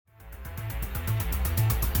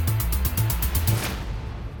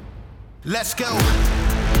Let's go.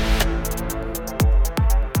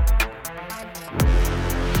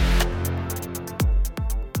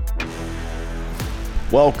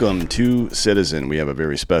 Welcome to Citizen. We have a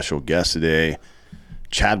very special guest today,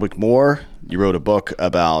 Chadwick Moore. You wrote a book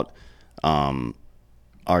about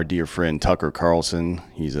our dear friend Tucker Carlson.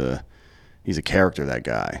 He's a character, that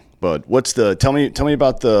guy. But tell me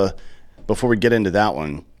about before we get into that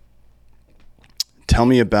one, tell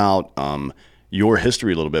me about your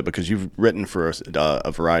history a little bit, because you've written for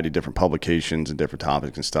a variety of different publications and different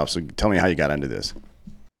topics and stuff. So tell me how you got into this.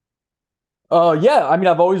 Yeah, I mean,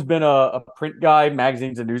 I've always been a print guy,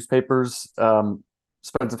 magazines and newspapers,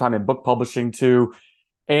 spent some time in book publishing too.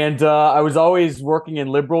 And I was always working in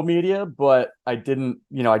liberal media, but I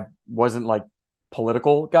wasn't like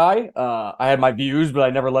political guy. I had my views, but I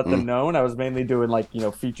never let them known. I was mainly doing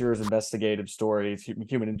features, investigative stories,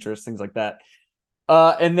 human interest, things like that.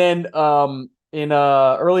 And then in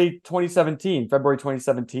early 2017, February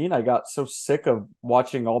 2017, I got so sick of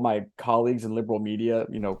watching all my colleagues in liberal media,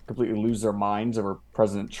 completely lose their minds over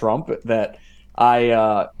President Trump, that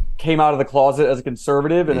I came out of the closet as a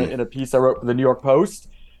conservative in a piece I wrote for the New York Post,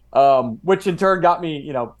 which in turn got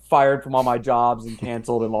me, fired from all my jobs and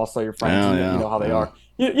canceled and lost all your friends. You know how they are.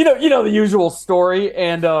 You know the usual story.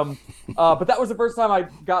 And but that was the first time I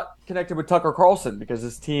got connected with Tucker Carlson, because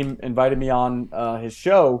his team invited me on his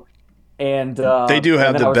show. And they do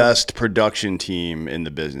have the best production team in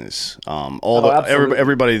the business.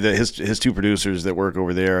 Everybody, his two producers that work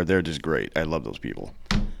over there, they're just great. I love those people.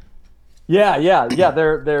 Yeah.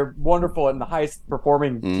 They're wonderful and the highest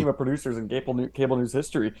performing team of producers in cable news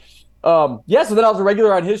history. So then I was a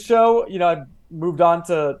regular on his show. I moved on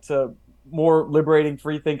to more liberating,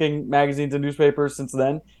 free thinking magazines and newspapers since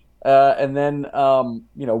then. And then,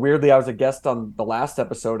 weirdly, I was a guest on the last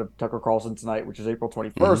episode of Tucker Carlson Tonight, which is April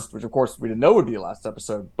 21st, which of course we didn't know would be the last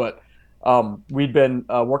episode. But we'd been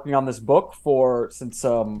working on this book since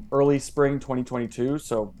early spring 2022,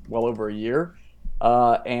 so well over a year.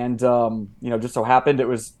 And just so happened it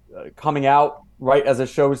was coming out right as the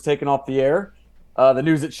show was taken off the air. The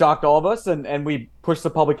news that shocked all of us, and we pushed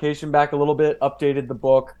the publication back a little bit, updated the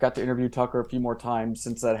book, got to interview Tucker a few more times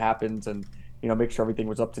since that happened, and make sure everything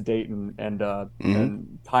was up to date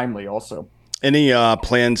and timely also. Any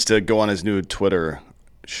plans to go on his new Twitter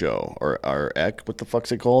show or X? What the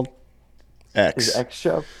fuck's it called? X. His X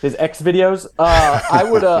show? His X videos? I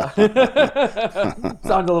would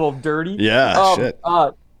sounds a little dirty. Yeah, shit.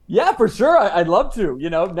 Yeah, for sure. I'd love to.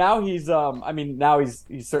 Now he's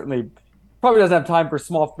certainly probably doesn't have time for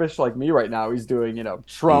small fish like me right now. He's doing,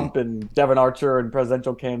 Trump and Devin Archer and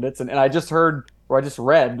presidential candidates. And I just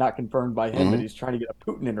read, not confirmed by him, that he's trying to get a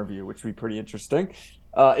Putin interview, which would be pretty interesting,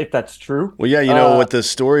 if that's true. Well, yeah, what the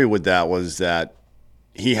story with that was that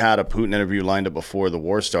he had a Putin interview lined up before the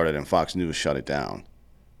war started, and Fox News shut it down.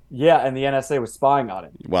 Yeah, and the NSA was spying on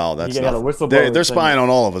it. Well, that's they're spying on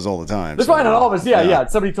all of us all the time. They're spying on all of us, yeah.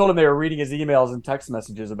 Somebody told him they were reading his emails and text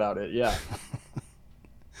messages about it, yeah.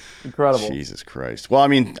 Incredible. Jesus Christ. Well, I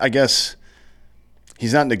mean, I guess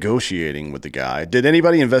he's not negotiating with the guy. Did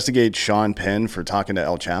anybody investigate Sean Penn for talking to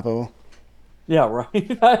El Chapo? Yeah, right.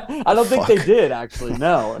 I don't think they did, actually.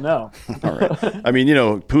 No. All right. I mean,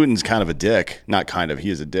 Putin's kind of a dick. Not kind of.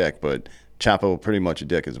 He is a dick, but Chapo pretty much a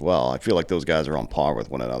dick as well. I feel like those guys are on par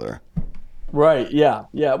with one another. Right, yeah.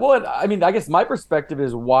 Well, I mean, I guess my perspective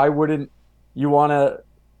is, why wouldn't you want to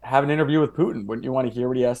have an interview with Putin? Wouldn't you want to hear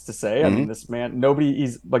what he has to say? I mean, this man,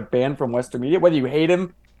 he's like banned from Western media. Whether you hate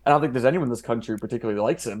him, I don't think there's anyone in this country who particularly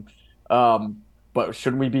likes him. But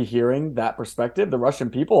shouldn't we be hearing that perspective? The Russian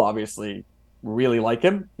people obviously really like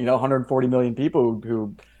him. 140 million people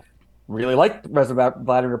who really like President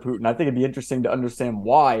Vladimir Putin. I think it'd be interesting to understand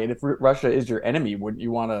why. And if Russia is your enemy, wouldn't you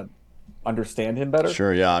want to understand him better?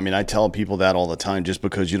 Sure, yeah. I mean, I tell people that all the time. Just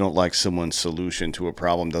because you don't like someone's solution to a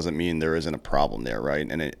problem doesn't mean there isn't a problem there, right?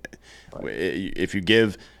 And if you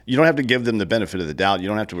don't have to give them the benefit of the doubt. You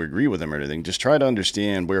don't have to agree with them or anything. Just try to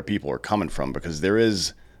understand where people are coming from, because there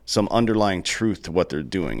is some underlying truth to what they're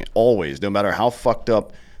doing. Always, no matter how fucked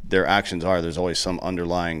up their actions are, there's always some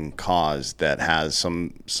underlying cause that has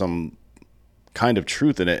some kind of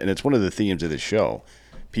truth in it. And it's one of the themes of this show.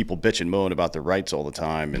 People bitch and moan about their rights all the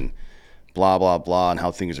time and blah, blah, blah, and how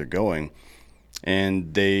things are going.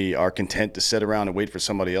 And they are content to sit around and wait for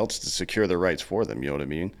somebody else to secure their rights for them. You know what I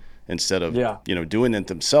mean? Instead of, doing it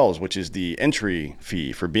themselves, which is the entry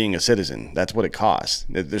fee for being a citizen. That's what it costs.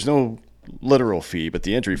 There's no literal fee, but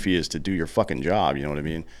the entry fee is to do your fucking job. You know what I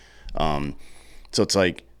mean? So it's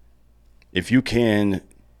like, if you can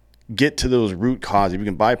get to those root causes, if you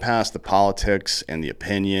can bypass the politics and the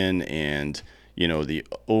opinion and, the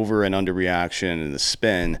over and under reaction and the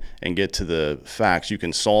spin and get to the facts, you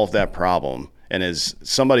can solve that problem. And as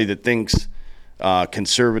somebody that thinks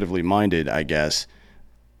conservatively minded, I guess,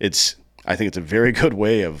 I think it's a very good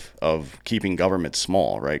way of keeping government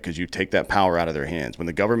small, right? Because you take that power out of their hands. When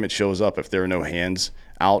the government shows up, if there are no hands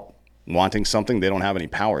out wanting something, they don't have any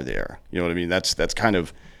power there. You know what I mean? That's kind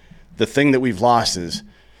of the thing that we've lost is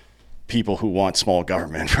people who want small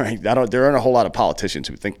government, right? There aren't a whole lot of politicians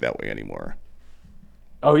who think that way anymore.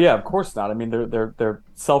 Oh yeah, of course not. I mean, they're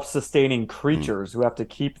self-sustaining creatures who have to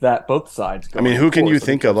keep that both sides I going. mean, Of who can you course, I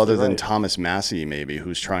think think of that's other than right. Thomas Massey, maybe,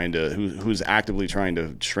 who's actively trying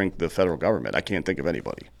to shrink the federal government? I can't think of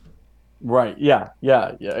anybody. Right. Yeah.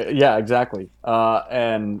 Yeah. Yeah. Yeah. Exactly.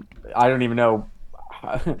 And I don't even know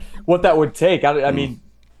what that would take. I Mm, mean,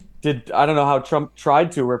 I don't know how Trump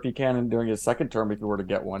tried to, or if he can during his second term, if he were to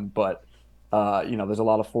get one. But there's a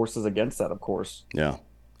lot of forces against that, of course. yeah.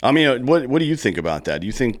 I mean, what do you think about that? Do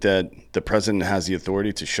you think that the president has the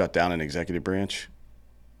authority to shut down an executive branch,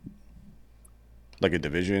 like a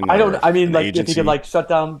division I don't. or I mean, an like if he could agency? like shut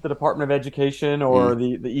down the Department of Education Mm, or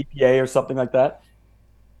the EPA or something like that.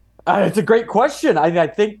 It's a great question. I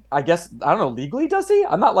guess I don't know. Legally, does he?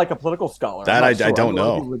 I'm not like a political scholar. I'm that not I sure. I don't know a lot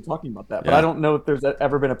of people know. have been talking about that, but I Yeah. don't know if there's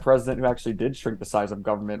ever been a president who actually did shrink the size of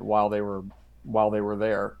government while they were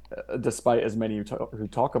there, despite as many who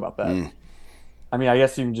talk about that. Mm. I mean, I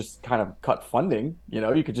guess you can just kind of cut funding.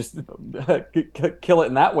 You could just kill it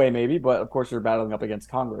in that way, maybe. But of course, you're battling up against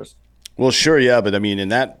Congress. Well, sure, yeah, but I mean, in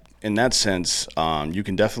that sense, you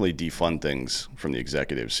can definitely defund things from the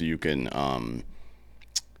executive. So you can,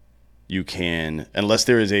 unless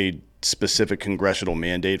there is a specific congressional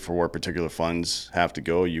mandate for where particular funds have to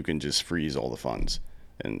go, you can just freeze all the funds,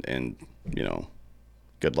 and you know,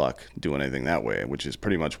 good luck doing anything that way, which is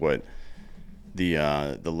pretty much what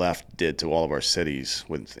the left did to all of our cities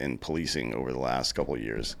in policing over the last couple of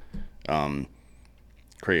years.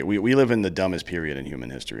 Great. We live in the dumbest period in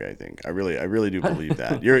human history, I think. I really do believe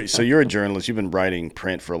that. You're a journalist. You've been writing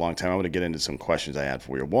print for a long time. I want to get into some questions I had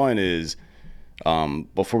for you. One is,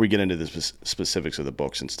 before we get into the specifics of the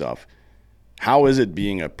books and stuff, how is it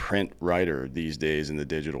being a print writer these days in the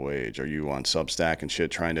digital age? Are you on Substack and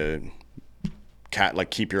shit trying to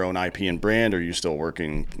keep your own IP and brand, or are you still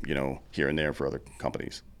working, here and there for other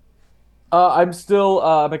companies? I'm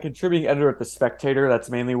a contributing editor at The Spectator. That's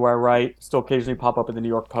mainly where I write. Still occasionally pop up in the New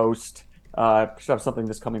York Post. I should have something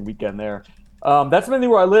this coming weekend there. That's mainly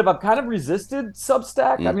where I live. I've kind of resisted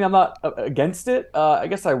Substack. I Mm, mean, I'm not against it. I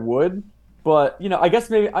guess I would, but I guess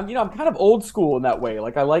maybe I'm kind of old school in that way.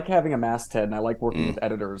 Like I like having a masthead, and I like working mm, with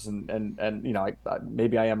editors, and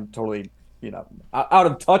maybe I am totally out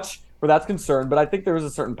of touch where that's concerned. But I think there is a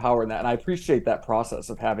certain power in that, and I appreciate that process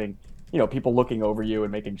of having people looking over you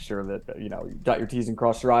and making sure that you dot your T's and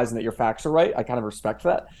cross your I's and that your facts are right. I kind of respect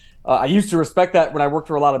that. I used to respect that when I worked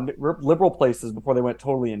for a lot of liberal places before they went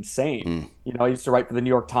totally insane. mm, I used to write for the New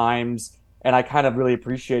York Times, and I kind of really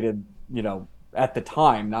appreciated, at the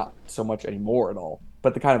time, not so much anymore at all,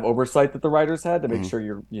 but the kind of oversight that the writers had to make mm.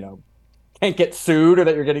 sure can't get sued or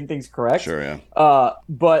that you're getting things correct. Sure, yeah.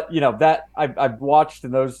 But that I've watched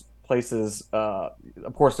in those places.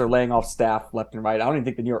 Of course, they're laying off staff left and right. I don't even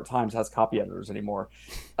think the New York Times has copy editors anymore.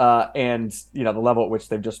 And the level at which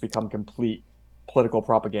they've just become complete political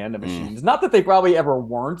propaganda Mm. machines. Not that they probably ever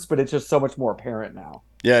weren't, but it's just so much more apparent now.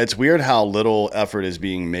 Yeah, it's weird how little effort is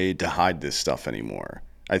being made to hide this stuff anymore.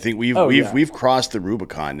 I think we've Oh we've yeah. we've crossed the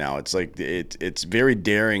Rubicon now. It's like it's very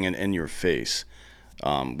daring and in your face,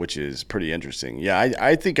 which is pretty interesting. Yeah,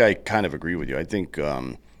 I think I kind of agree with you. I think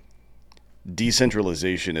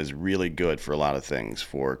decentralization is really good for a lot of things.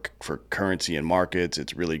 For currency and markets,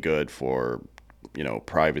 it's really good for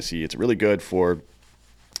privacy. It's really good for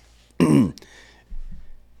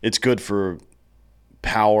it's good for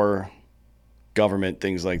power, government,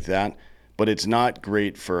 things like that. But it's not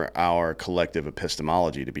great for our collective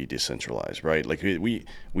epistemology to be decentralized, right? Like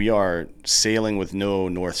we are sailing with no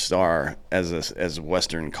North Star as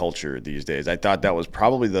Western culture these days. I thought that was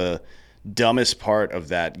probably the dumbest part of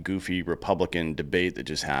that goofy Republican debate that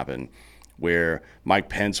just happened, where Mike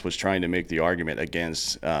Pence was trying to make the argument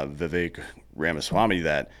against Vivek Ramaswamy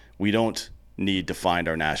that we don't need to find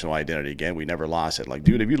our national identity again. We never lost it. Like,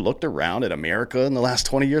 dude, have you looked around at America in the last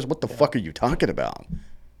 20 years? What the fuck are you talking about?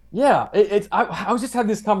 Yeah, I was just having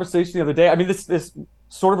this conversation the other day. I mean, this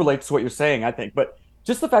sort of relates to what you're saying, I think, but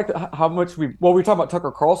just the fact that how much we were talking about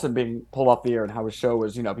Tucker Carlson being pulled off the air and how his show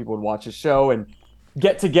was, people would watch his show and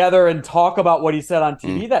get together and talk about what he said on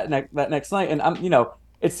Mm, TV that next night. And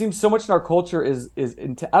it seems so much in our culture is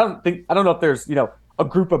into, I don't know if there's, a a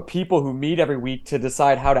group of people who meet every week to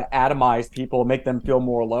decide how to atomize people, make them feel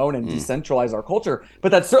more alone, and decentralize our culture. But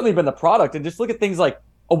that's certainly been the product. And just look at things like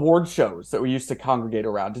award shows that we used to congregate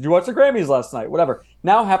around. Did you watch the Grammys last night? Whatever.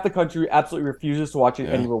 Now half the country absolutely refuses to watch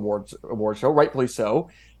any Yeah. award show, rightfully so.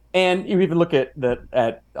 And you even look at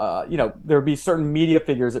that there would be certain media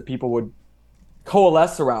figures that people would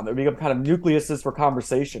coalesce around that would become kind of nucleuses for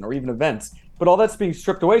conversation or even events. But all that's being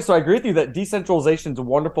stripped away. So I agree with you that decentralization is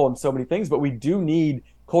wonderful in so many things, but we do need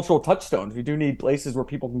cultural touchstones. We do need places where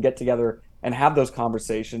people can get together and have those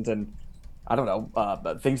conversations and I don't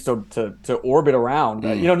know things to orbit around.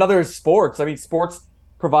 Another is sports. I mean, sports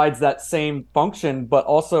provides that same function, but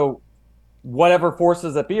also whatever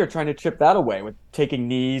forces that be are trying to chip that away with taking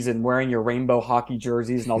knees and wearing your rainbow hockey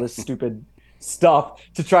jerseys and all this stupid stuff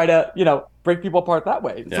to try to break people apart that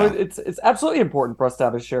way. Yeah. So it's absolutely important for us to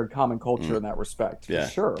have a shared common culture in that respect. For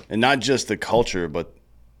sure. And not just the culture, but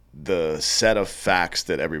the set of facts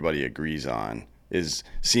that everybody agrees on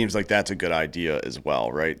seems like that's a good idea as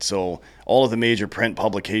well, right? So all of the major print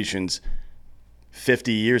publications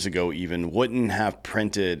 50 years ago even wouldn't have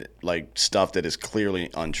printed like stuff that is clearly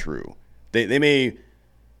untrue. They may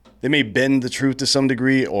bend the truth to some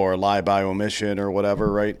degree or lie by omission or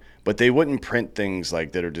whatever, right? But they wouldn't print things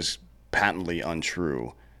like that are just patently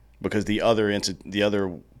untrue because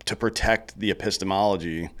to protect the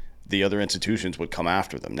epistemology, the other institutions would come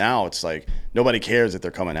after them. Now it's like nobody cares that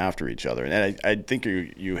they're coming after each other. And I think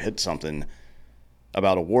you hit something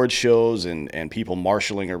about award shows and people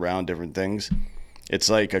marshaling around different things. It's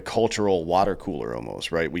like a cultural water cooler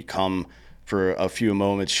almost, right? We come for a few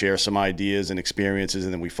moments, share some ideas and experiences,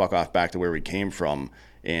 and then we fuck off back to where we came from.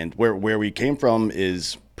 And where we came from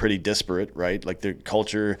is pretty disparate, right? Like the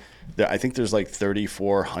culture, I think there's like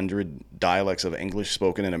 3,400 dialects of English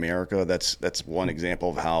spoken in America. That's one example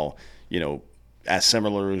of how, as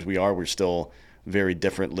similar as we are, we're still very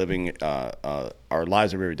different living. Our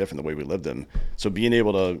lives are very different the way we live them. So being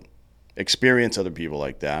able to experience other people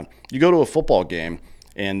like that. You go to a football game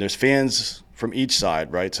and there's fans from each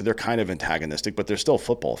side, right? So they're kind of antagonistic, but they're still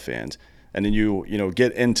football fans. And then you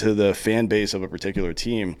get into the fan base of a particular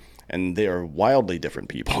team, and they are wildly different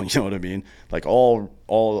people. You know what I mean? Like all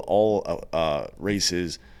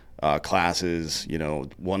races, classes.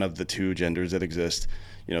 One of the two genders that exist.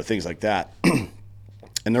 Things like that.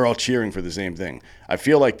 And they're all cheering for the same thing. I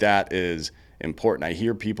feel like that is important. I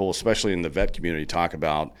hear people, especially in the vet community, talk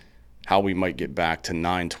about how we might get back to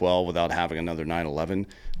 9/12 without having another 9/11.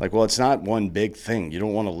 Like, well, it's not one big thing. You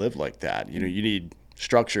don't want to live like that. You need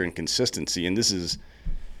structure and consistency, and this is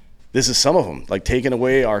some of them. Like taking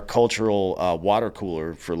away our cultural water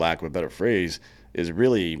cooler, for lack of a better phrase, is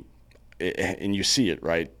really, and you see it,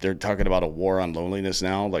 right? They're talking about a war on loneliness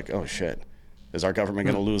now. Like, oh shit, is our government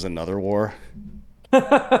going to lose another war?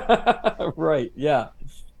 Right. Yeah.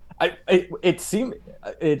 It seems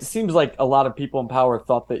like a lot of people in power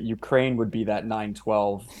thought that Ukraine would be that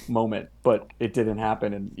 9/12 moment, but it didn't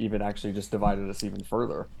happen, and even actually just divided us even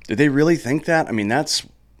further. Did they really think that? I mean, that's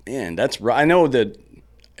right. I know that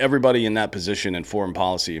everybody in that position in foreign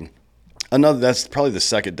policy, that's probably the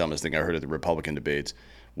second dumbest thing I heard at the Republican debates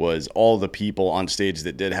was all the people on stage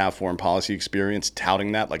that did have foreign policy experience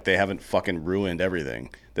touting that like they haven't fucking ruined everything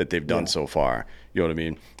that they've done so far. You know what I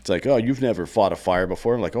mean? It's like, oh, you've never fought a fire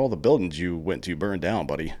before. I'm like, all the buildings you went to burned down,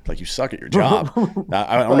 buddy. Like, you suck at your job.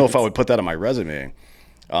 I don't know if I would put that on my resume.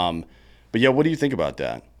 But yeah, what do you think about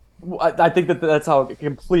that? I think that's how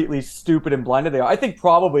completely stupid and blinded they are. I think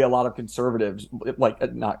probably a lot of conservatives,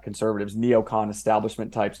 like not conservatives, neocon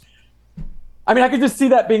establishment types. I mean, I could just see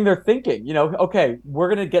that being their thinking. Okay, we're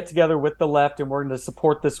going to get together with the left and we're going to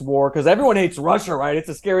support this war because everyone hates Russia, right? It's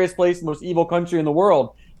the scariest place, most evil country in the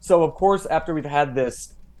world. So, of course, after we've had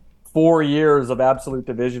this 4 years of absolute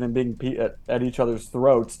division and being at each other's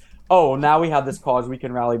throats, now we have this cause we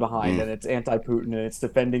can rally behind, and it's anti-Putin and it's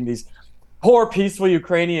defending these poor, peaceful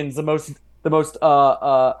Ukrainians, the most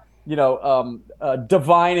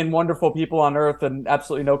divine and wonderful people on earth, and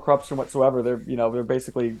absolutely no corruption whatsoever. They're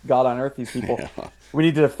basically God on earth. These people, we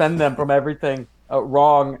need to defend them from everything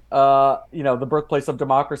wrong. The birthplace of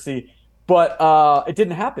democracy, but it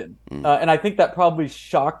didn't happen, and I think that probably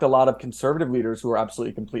shocked a lot of conservative leaders who are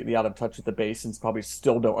absolutely completely out of touch with the base and probably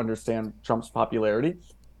still don't understand Trump's popularity.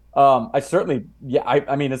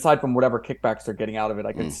 I mean, aside from whatever kickbacks they're getting out of it,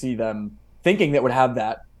 I could see them thinking that would have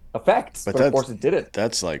that effect, but of course it didn't.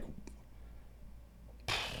 That's like,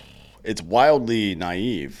 it's wildly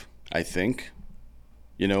naive, I think,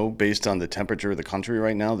 based on the temperature of the country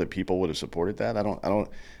right now, that people would have supported that.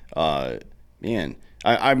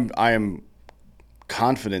 I am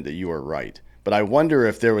confident that you are right, but I wonder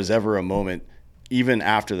if there was ever a moment, even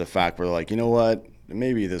after the fact, where like, you know what,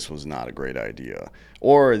 maybe this was not a great idea,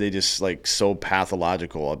 or are they just like so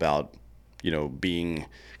pathological about being,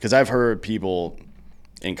 because I've heard people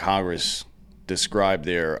in Congress describe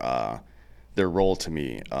their role to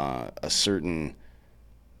me. A certain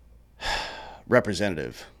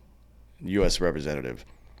representative, U.S. representative,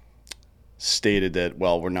 stated that,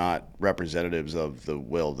 well, we're not representatives of the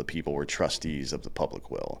will of the people, we're trustees of the public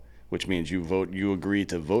will, which means you agree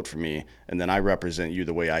to vote for me, and then I represent you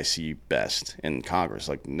the way I see best in Congress.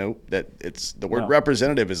 Like, nope, it's the word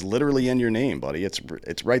representative is literally in your name, buddy.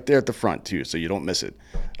 It's right there at the front too, so you don't miss it.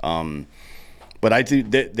 But I do,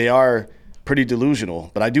 they are pretty delusional,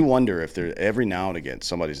 but I do wonder if there every now and again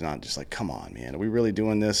somebody's not just like, come on, man, are we really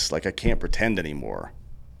doing this? Like, I can't pretend anymore.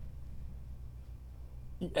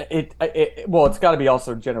 Well, it's got to be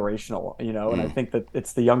also generational, and I think that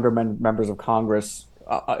it's the younger members of Congress,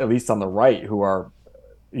 at least on the right, who are,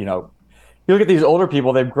 you look at these older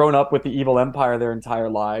people, they've grown up with the evil empire their entire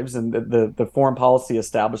lives, and the foreign policy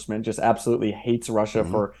establishment just absolutely hates Russia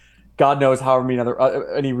for God knows however many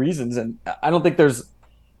other any reasons. And I don't think there's,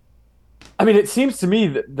 I mean, it seems to me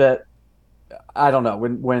that I don't know,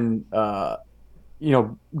 when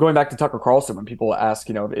going back to Tucker Carlson, when people ask,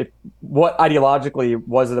 if what ideologically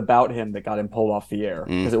was it about him that got him pulled off the air?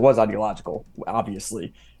 Because it was ideological,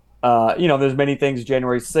 obviously. There's many things,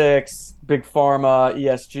 January 6th, Big Pharma,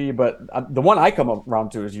 ESG, but the one I come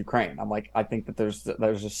around to is Ukraine. I'm like, I think that there's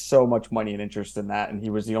just so much money and interest in that. And he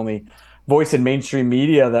was the only voice in mainstream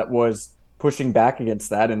media that was pushing back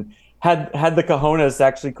against that. And had the cojones to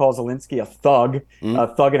actually call Zelensky a thug in a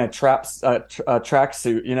tracksuit,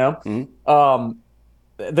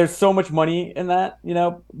 there's so much money in that.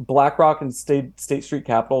 BlackRock and State Street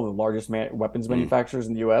Capital, the largest weapons manufacturers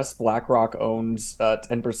in the U.S. BlackRock owns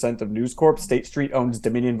 10% of News Corp. State Street owns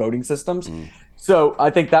Dominion Voting Systems. So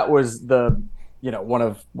I think that was one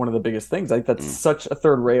of the biggest things. I think that's such a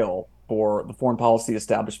third rail for the foreign policy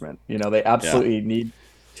establishment. They absolutely need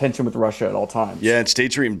tension with Russia at all times. Yeah, and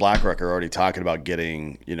State Street and BlackRock are already talking about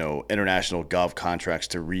getting, international gov contracts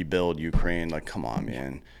to rebuild Ukraine. Like, come on,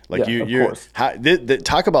 man. Like,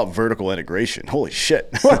 talk about vertical integration. Holy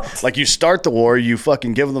shit. Like, you start the war, you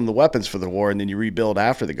fucking give them the weapons for the war, and then you rebuild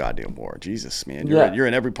after the goddamn war. Jesus, man. You're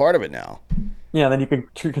in every part of it now. Yeah, then you can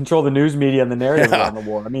control the news media and the narrative around the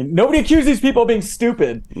war. I mean, nobody accused these people of being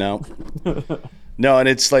stupid. No. No, and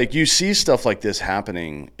it's like you see stuff like this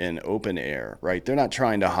happening in open air, right? They're not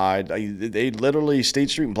trying to hide. They literally, State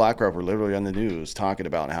Street and BlackRock were literally on the news talking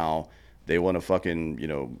about how they want to fucking,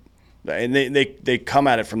 and they come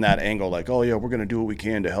at it from that angle, like, oh yeah, we're going to do what we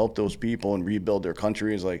can to help those people and rebuild their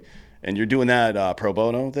country. It's like, and you're doing that pro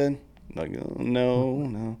bono then? Like, oh,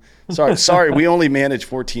 no. Sorry, we only manage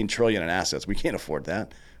 14 trillion in assets. We can't afford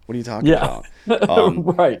that. What are you talking about?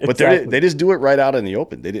 Right, but exactly. They just do it right out in the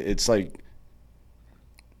open. It's like,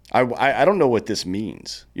 I don't know what this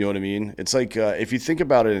means. You know what I mean? It's like, if you think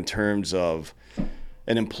about it in terms of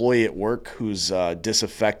an employee at work who's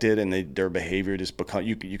disaffected and their behavior just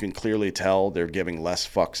you can clearly tell they're giving less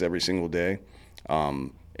fucks every single day,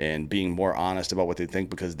 and being more honest about what they think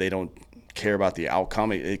because they don't care about the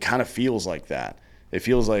outcome. It kind of feels like that. It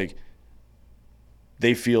feels like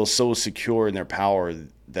they feel so secure in their power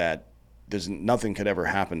that there's nothing could ever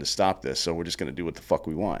happen to stop this. So we're just going to do what the fuck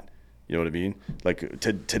we want. You know what I mean? Like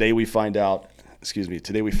today we find out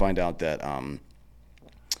that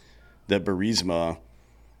that Burisma,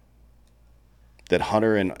 that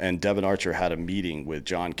Hunter and Devin Archer had a meeting with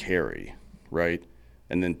John Kerry, right?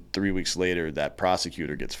 And then 3 weeks later, that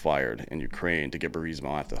prosecutor gets fired in Ukraine to get Burisma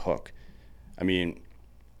off the hook. I mean,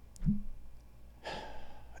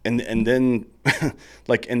 and then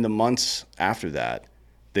like in the months after that,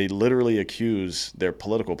 they literally accuse their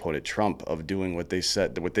political opponent, Trump, of doing what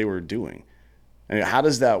they were doing. I mean, how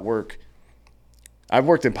does that work? I've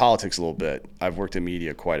worked in politics a little bit. I've worked in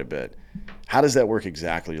media quite a bit. How does that work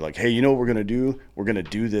exactly? Like, hey, you know what we're going to do? We're going to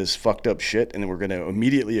do this fucked up shit, and then we're going to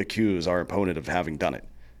immediately accuse our opponent of having done it,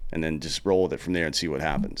 and then just roll with it from there and see what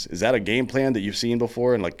happens. Is that a game plan that you've seen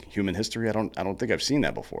before in like human history? I don't think I've seen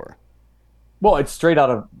that before. Well, it's straight out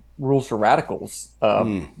of Rules for Radicals.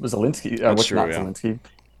 Zelensky, Zelensky.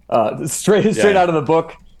 Straight out of the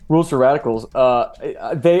book, Rules for Radicals.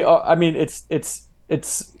 They are. I mean, it's.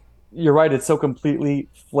 You're right. It's so completely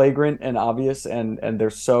flagrant and obvious, and they're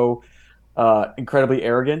so incredibly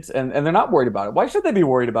arrogant, and they're not worried about it. Why should they be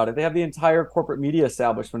worried about it? They have the entire corporate media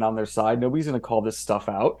establishment on their side. Nobody's going to call this stuff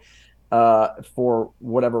out for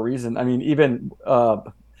whatever reason. I mean, even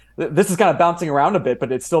this is kind of bouncing around a bit,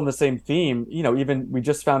 but it's still in the same theme. Even we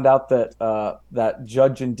just found out that that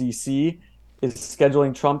judge in D.C. is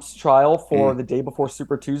scheduling Trump's trial for the day before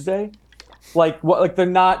Super Tuesday. Like what? Like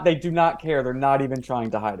they do not care. They're not even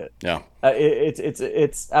trying to hide it. Yeah.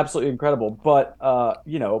 It's absolutely incredible. But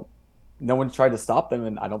no one's tried to stop them,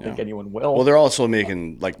 and I don't Yeah. think anyone Well, will. they're also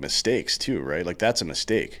making like mistakes too, right? Like that's a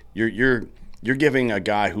mistake. You're giving a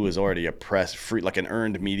guy who is already a press free, like an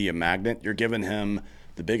earned media magnet. You're giving him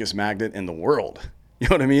the biggest magnet in the world. You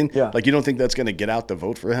know what I mean? Yeah. Like you don't think that's going to get out the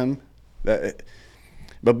vote for him? That,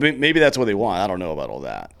 but maybe that's what they want. I don't know about all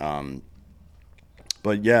that.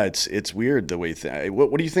 But yeah, it's weird the way.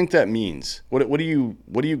 What do you think that means? What do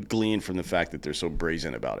you glean from the fact that they're so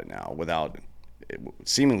brazen about it now, without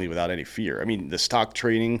seemingly without any fear? I mean, the stock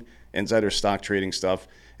trading, insider stock trading stuff.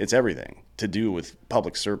 It's everything to do with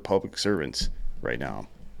public servants right now.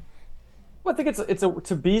 Well, I think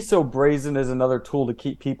to be so brazen is another tool to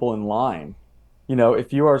keep people in line.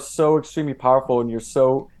 If you are so extremely powerful and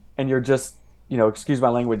you're just, excuse my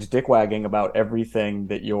language, dick wagging about everything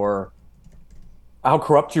that you're how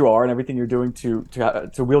corrupt you are and everything you're doing to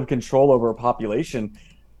wield control over a population.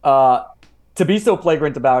 Uh, to be so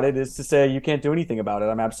flagrant about it is to say you can't do anything about it.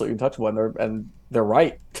 I'm absolutely untouchable, and they're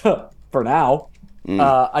right for now.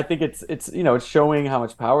 Mm, I think it's showing how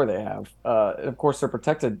much power they have. And of course, they're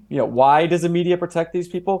protected. Why does the media protect these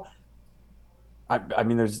people? I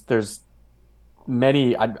mean, there's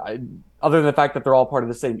many. Other than the fact that they're all part of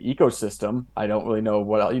the same ecosystem, I don't really know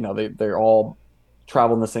what else. They're all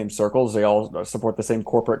travel in the same circles. They all support the same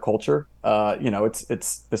corporate culture.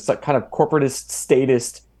 It's this kind of corporatist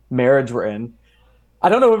statist marriage we're in. I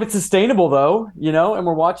don't know if it's sustainable though. And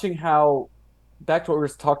we're watching how back to what we were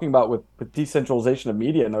talking about with decentralization of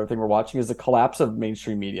media. Another thing we're watching is the collapse of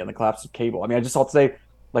mainstream media and the collapse of cable. I mean, I just saw today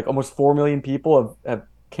like almost 4 million people have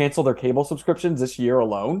canceled their cable subscriptions this year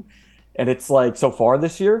alone, and it's like so far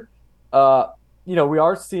this year. Uh, we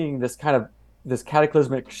are seeing this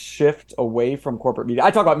cataclysmic shift away from corporate media.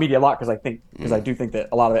 I talk about media a lot because I mm. do think that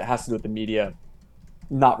a lot of it has to do with the media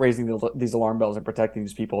not raising these alarm bells and protecting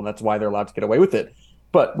these people, and that's why they're allowed to get away with it.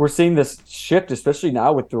 But we're seeing this shift, especially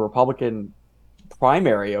now with the Republican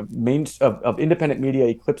primary of independent media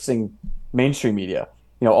eclipsing mainstream media.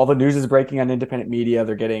 All the news is breaking on independent media.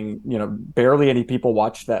 They're getting, barely any people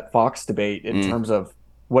watch that Fox debate in Mm. terms of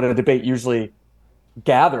what a debate usually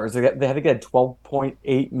gathers. They had to get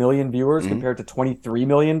 12.8 million viewers Mm. compared to 23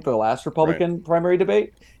 million for the last Right. Republican primary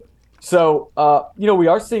debate. So, we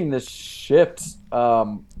are seeing this shift.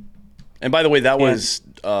 And by the way, that And was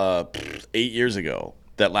 8 years ago.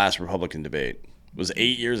 That last Republican debate was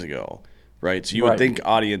 8 years ago, right? So you would right. think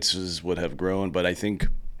audiences would have grown, but I think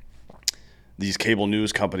these cable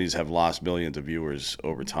news companies have lost millions of viewers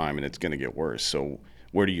over time, and it's going to get worse. So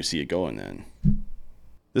where do you see it going then?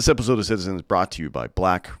 This episode of Citizen is brought to you by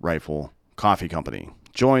Black Rifle Coffee Company.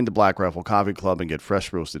 Join the Black Rifle Coffee Club and get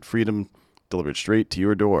fresh roasted freedom delivered straight to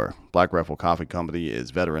your door. Black Rifle Coffee Company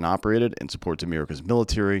is veteran operated and supports America's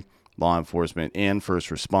military, law enforcement, and first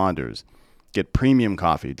responders. Get premium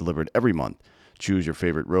coffee delivered every month. Choose your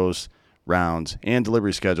favorite roast, rounds, and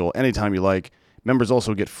delivery schedule anytime you like. Members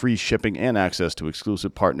also get free shipping and access to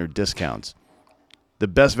exclusive partner discounts. The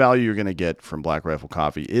best value you're going to get from Black Rifle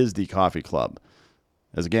Coffee is the Coffee Club.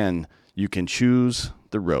 As again, you can choose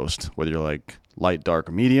the roast, whether you're like light, dark,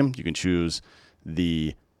 or medium. You can choose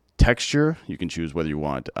the texture. You can choose whether you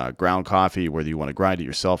want ground coffee, whether you want to grind it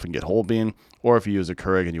yourself and get whole bean, or if you use a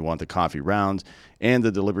Keurig and you want the coffee rounds, and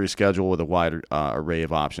the delivery schedule with a wide array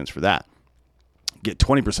of options for that. Get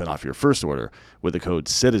 20% off your first order with the code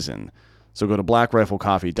CITIZEN. So go to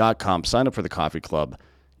blackriflecoffee.com, sign up for the coffee club,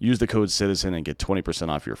 use the code CITIZEN, and get 20%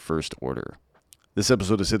 off your first order. This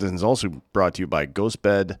episode of Citizen is also brought to you by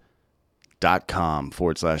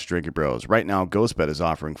ghostbed.com/drinking bros. Right now, Ghostbed is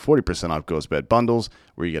offering 40% off Ghostbed bundles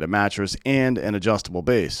where you get a mattress and an adjustable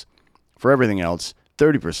base. For everything else,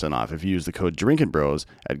 30% off if you use the code drinking bros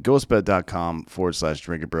at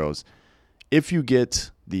ghostbed.com/drinking bros. If you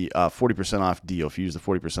get the 40% off deal, if you use the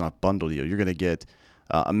 40% off bundle deal, you're going to get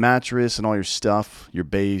a mattress and all your stuff, your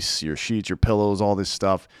base, your sheets, your pillows, all this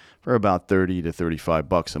stuff for about $30 to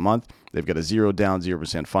 $35 a month. They've got a 0 down,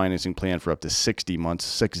 0% financing plan for up to 60 months,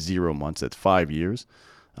 60 months. That's 5 years,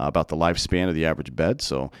 about the lifespan of the average bed.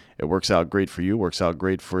 So it works out great for you, works out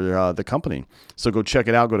great for the company. So go check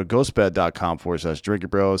it out. Go to ghostbed.com/drinking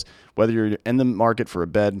bros. Whether you're in the market for a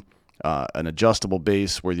bed, an adjustable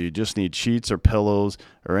base, whether you just need sheets or pillows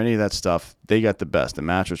or any of that stuff, they got the best. The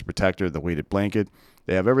mattress protector, the weighted blanket.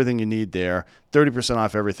 They have everything you need there. 30%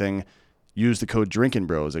 off everything. Use the code Drinking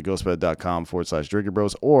Bros at ghostbed.com/Drinking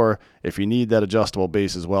Bros. Or if you need that adjustable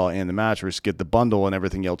base as well and the mattress, get the bundle and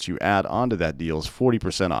everything else you add onto that deal is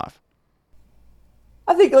 40% off.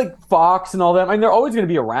 I think like Fox and all that. I mean, they're always going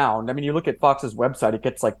to be around. I mean, you look at Fox's website; it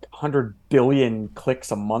gets like 100 billion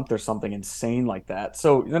clicks a month or something insane like that.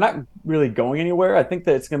 So they're not really going anywhere. I think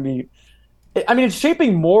that it's going to be. I mean, it's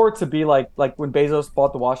shaping more to be like when Bezos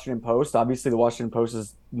bought the Washington Post. Obviously, the Washington Post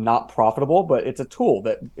is not profitable, but it's a tool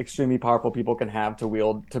that extremely powerful people can have to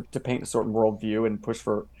wield to paint a certain worldview and push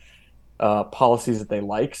for policies that they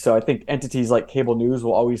like. So I think entities like cable news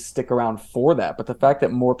will always stick around for that. But the fact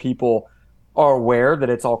that more people are aware that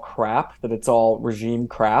it's all crap, that it's all regime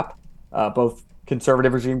crap, both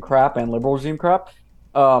conservative regime crap and liberal regime crap,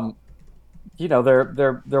 um,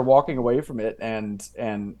 they're walking away from it, and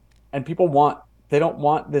people want they don't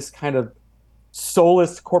want this kind of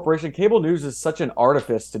soulless corporation. Cable news is such an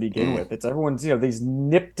artifice to begin Mm. with. It's everyone's, these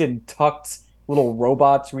nipped and tucked little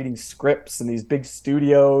robots reading scripts and these big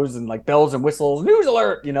studios and like bells and whistles, news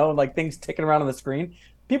alert, and like things ticking around on the screen.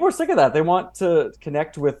 People are sick of that. They want to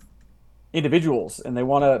connect with individuals, and they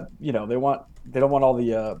want to, they don't want all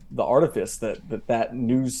the artifice that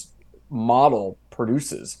news model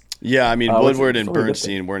produces. Yeah, I mean, Which Woodward is and really a good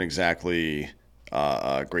thing. Bernstein weren't exactly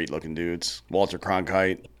great looking dudes. Walter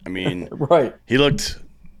Cronkite, I mean, Right. he looked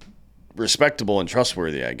respectable and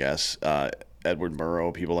trustworthy, I guess. Edward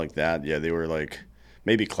Murrow, people like that. Yeah, they were like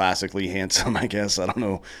maybe classically handsome, I guess. I don't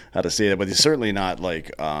know how to say that, but he's certainly not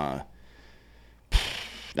like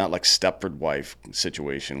Stepford wife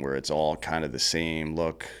situation where it's all kind of the same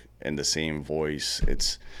look and the same voice.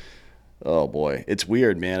 It's oh boy, it's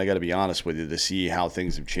weird, man. I got to be honest with you to see how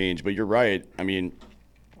things have changed. But you're right. I mean,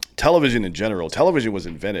 television in general, television was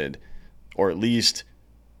invented, or at least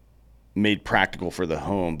made practical for the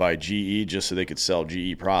home by GE just so they could sell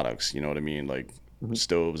GE products. You know what I mean? Like Mhm.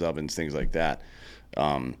 stoves, ovens, things like that.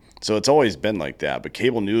 So it's always been like that. But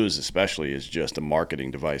cable news, especially, is just a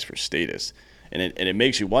marketing device for status. And it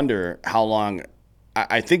makes you wonder how long.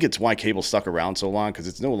 I think it's why cable stuck around so long because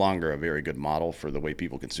it's no longer a very good model for the way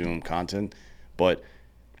people consume content. But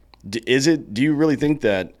is it? Do you really think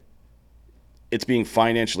that it's being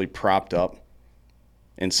financially propped up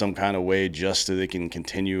in some kind of way just so they can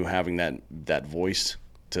continue having that voice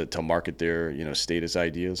to market their status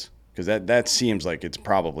ideas? Because that seems like it's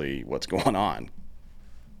probably what's going on.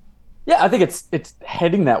 Yeah, I think it's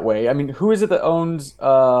heading that way. I mean, who is it that owns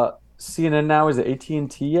CNN now? Is it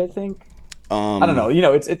AT&T, I think? I don't know.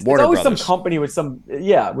 It's Warner always some Brothers. company with some,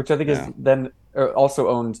 yeah, which I think is Yeah. then also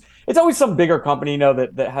owns. It's always some bigger company,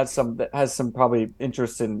 that has some probably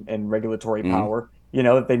interest in regulatory Hmm. power.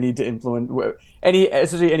 That they need to influence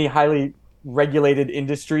especially any highly regulated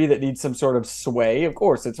industry that needs some sort of sway. Of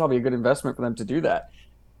course, it's probably a good investment for them to do that.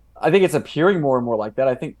 I think it's appearing more and more like that.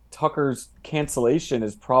 I think Tucker's cancellation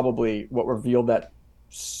is probably what revealed that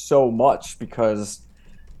so much because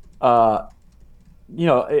uh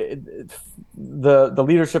the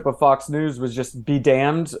leadership of Fox News was just be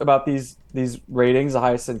damned about these ratings, the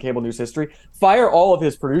highest in cable news history. Fire all of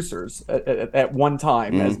his producers at one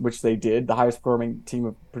time, as Hmm. which they did, the highest performing team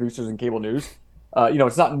of producers in cable news.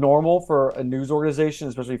 It's not normal for a news organization,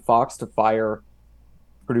 especially Fox, to fire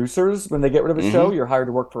producers when they get rid of a show. Hmm. You're hired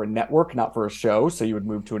to work for a network, not for a show. So you would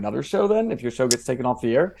move to another show then if your show gets taken off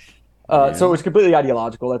the air. So it Yeah. was completely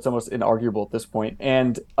ideological. That's almost inarguable at this point.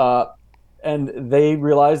 And they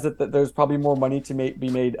realized that there's probably more money to be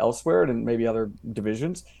made elsewhere and maybe other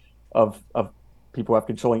divisions of people who have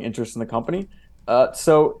controlling interest in the company.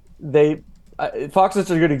 So Fox is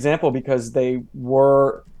such a good example because they've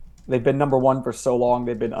been number one for so long.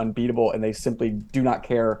 They've been unbeatable, and they simply do not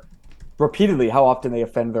care repeatedly how often they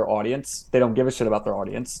offend their audience. They don't give a shit about their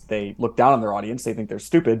audience. They look down on their audience. They think they're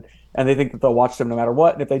stupid, and they think that they'll watch them no matter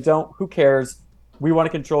what. And if they don't, who cares? We want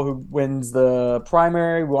to control who wins the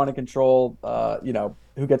primary. We want to control,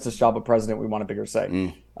 who gets this job of president. We want a bigger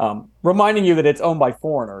say. Mm. Reminding you that it's owned by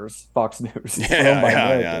foreigners. Fox News. It's not owned Yeah. by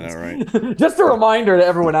Yeah. Yeah. I know, Americans. right? Just a reminder to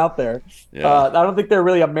everyone out there. Yeah. I don't think they're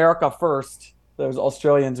really America first. There's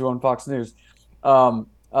Australians who own Fox News. Um,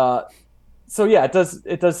 so yeah, it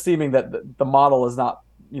does seeming that the model is not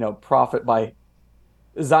profit by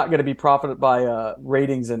is not going to be profited by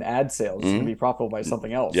ratings and ad sales. It's going to Hmm. be profitable by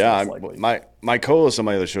something else, Yeah. most likely. My co-host on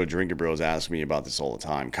my other show, Drinker Bros, asks me about this all the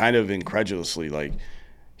time, kind of incredulously. Like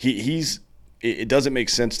he's it doesn't make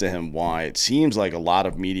sense to him why it seems like a lot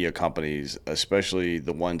of media companies, especially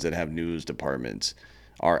the ones that have news departments,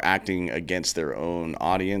 are acting against their own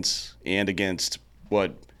audience and against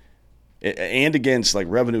like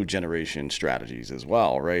revenue generation strategies as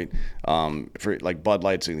well, right? For like Bud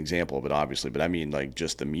Light's an example of it, obviously, but I mean like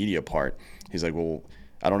just the media part. He's like, well,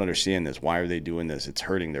 I don't understand this. Why are they doing this? It's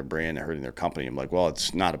hurting their brand, and hurting their company. I'm like, well,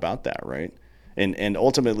 it's not about that, right? And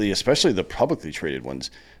ultimately, especially the publicly traded ones,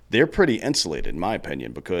 they're pretty insulated, in my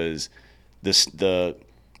opinion, because this the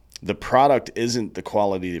product isn't the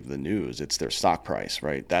quality of the news; it's their stock price,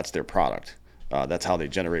 right? That's their product. That's how they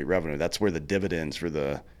generate revenue. That's where the dividends for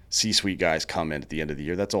the C-suite guys come in at the end of the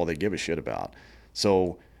year. That's all they give a shit about.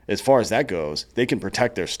 So as far as that goes, they can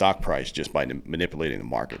protect their stock price just by manipulating the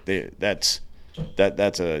market. That's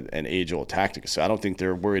an age-old tactic. So I don't think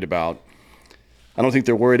they're worried about. I don't think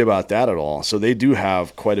they're worried about that at all. So they do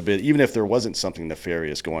have quite a bit, even if there wasn't something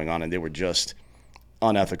nefarious going on and they were just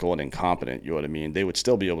unethical and incompetent, you know what I mean? They would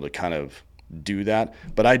still be able to kind of do that.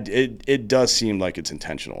 But it does seem like it's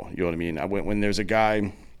intentional. You know what I mean? When there's a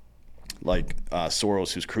guy like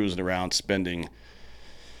Soros who's cruising around spending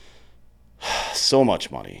so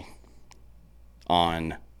much money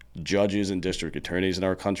on judges and district attorneys in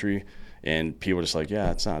our country, and people are just like,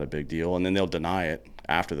 yeah, it's not a big deal. And then they'll deny it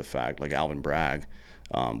after the fact, like Alvin Bragg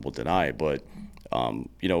will deny it. But,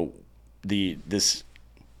 you know, this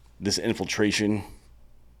infiltration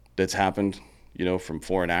that's happened, you know, from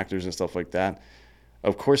foreign actors and stuff like that,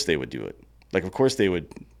 of course they would do it. Like, of course they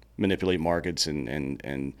would manipulate markets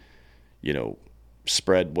and you know,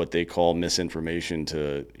 spread what they call misinformation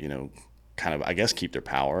to, you know, kind of, I guess, keep their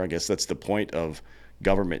power. I guess that's the point of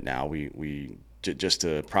government now. We just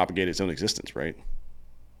to propagate its own existence, right?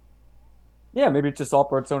 Yeah, maybe it's just all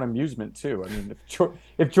for its own amusement too. I mean,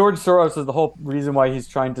 if George Soros is the whole reason why he's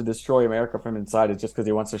trying to destroy America from inside is just because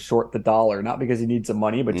he wants to short the dollar, not because he needs some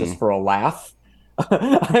money, but just Mm, for a laugh.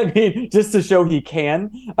 I mean, just to show he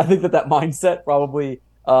can. I think that mindset probably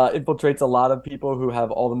infiltrates a lot of people who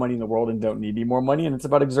have all the money in the world and don't need any more money. And it's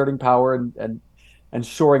about exerting power and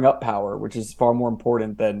shoring up power, which is far more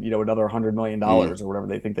important than, you know, another $100 million mm, or whatever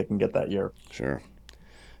they think they can get that year. sure.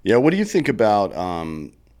 Yeah. What do you think about,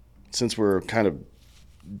 since we're kind of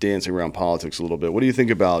dancing around politics a little bit, what do you think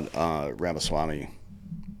about Ramaswamy?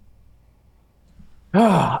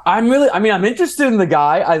 I mean, I'm interested in the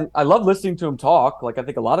guy. I love listening to him talk, like I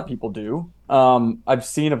think a lot of people do. I've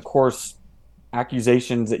seen, of course,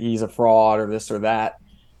 accusations that he's a fraud or this or that.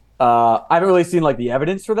 I haven't really seen like the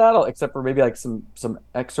evidence for that, except for maybe like some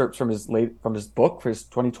excerpts from his book, for his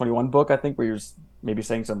 2021 book, I think, where he was maybe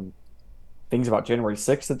saying some things about January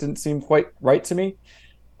 6th that didn't seem quite right to me.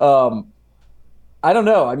 Um, I don't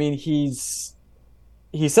know. I mean, he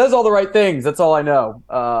says all the right things. That's all I know.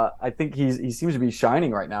 I think he seems to be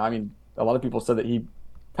shining right now. I mean, a lot of people said that he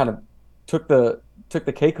kind of took the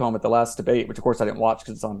cake home at the last debate, which of course I didn't watch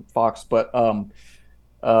because it's on Fox. But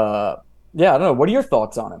uh, yeah, I don't know. What are your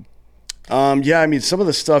thoughts on him? Yeah, I mean, some of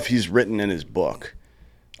the stuff he's written in his book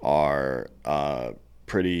are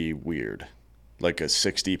pretty weird, like a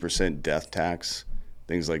 60% death tax,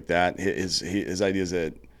 things like that. His idea is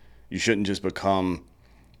that you shouldn't just become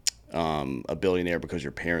a billionaire because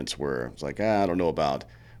your parents were. It's like, I don't know about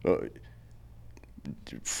uh,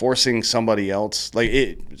 forcing somebody else.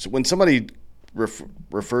 Like when somebody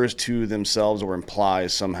refers to themselves or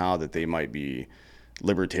implies somehow that they might be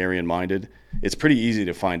libertarian minded, it's pretty easy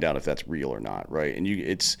to find out if that's real or not, right? And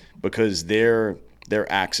it's because their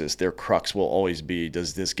axis, their crux will always be,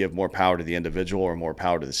 does this give more power to the individual or more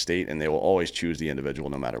power to the state? And they will always choose the individual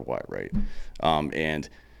no matter what, right? And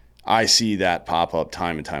I see that pop up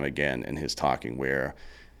time and time again in his talking, where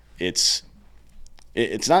it's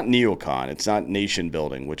it's not neocon, it's not nation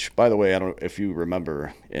building. Which, by the way, I don't if you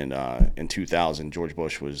remember in 2000, George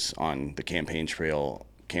Bush was on the campaign trail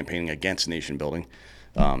campaigning against nation building.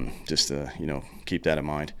 Just to keep that in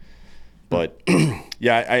mind. But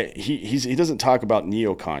yeah, he doesn't talk about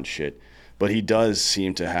neocon shit, but he does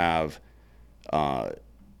seem to have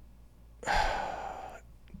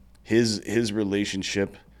his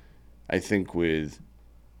relationship, I think, with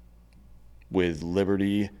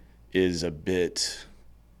liberty is a bit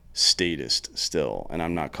statist still, and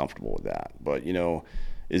I'm not comfortable with that. But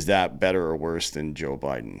is that better or worse than Joe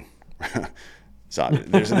Biden? So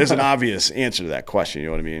there's an obvious answer to that question. You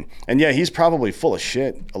know what I mean? And yeah, he's probably full of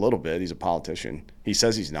shit a little bit. He's a politician. He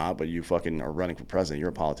says he's not, but you fucking are running for president. You're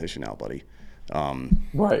a politician now, buddy.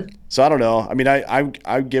 Right. So I don't know. I mean,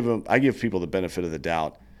 I give people the benefit of the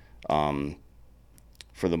doubt,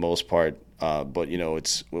 for the most part. But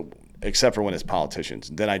it's except for when it's politicians.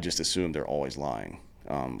 Then I just assume they're always lying,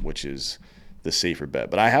 which is the safer bet.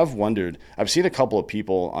 But I have wondered. I've seen a couple of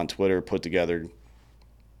people on Twitter put together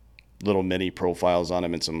little mini profiles on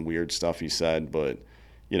him and some weird stuff he said, but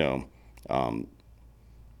um,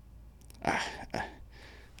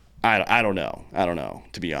 I don't know. I don't know,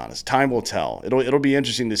 to be honest. Time will tell. It'll be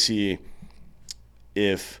interesting to see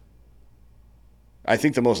if I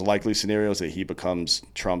think the most likely scenario is that he becomes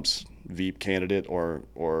Trump's Veep candidate, or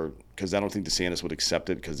because I don't think DeSantis would accept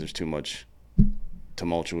it because there's too much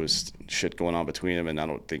tumultuous shit going on between them, and I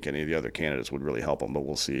don't think any of the other candidates would really help him. But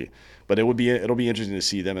we'll see. But it'll be interesting to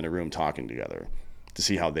see them in a room talking together, to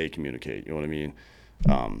see how they communicate. You know what I mean?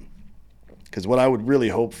 Because what I would really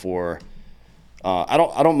hope for, I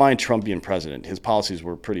don't mind Trump being president. His policies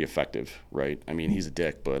were pretty effective, right? I mean, he's a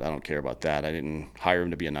dick, but I don't care about that. I didn't hire him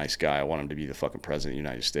to be a nice guy. I want him to be the fucking president of the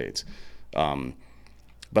United States.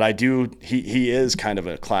 But I do. He is kind of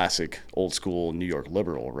a classic old school New York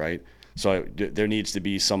liberal, right? So there needs to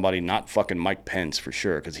be somebody, not fucking Mike Pence for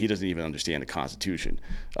sure, because he doesn't even understand the Constitution,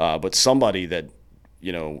 but somebody that,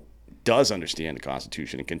 you know, does understand the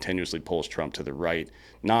Constitution and continuously pulls Trump to the right,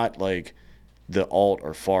 not like the alt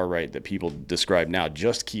or far right that people describe now.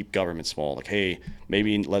 Just keep government small. Like, hey,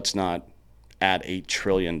 maybe let's not add $8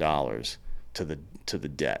 trillion to the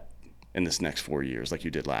debt in this next 4 years like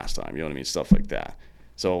you did last time. You know what I mean? Stuff like that.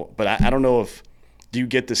 So, but I don't know if, do you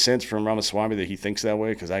get the sense from Ramaswamy that he thinks that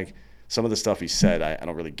way? Because some of the stuff he said, I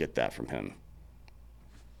don't really get that from him.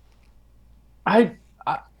 I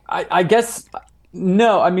guess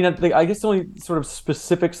no. I mean, I guess the only sort of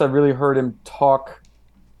specifics I've really heard him talk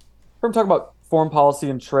about foreign policy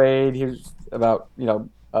and trade. He was about,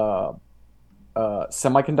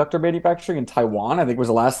 semiconductor manufacturing in Taiwan. I think was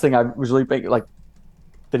the last thing I was really thinking, like,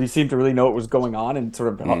 that he seemed to really know what was going on and sort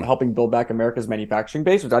of helping build back America's manufacturing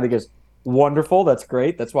base, which I think is wonderful. That's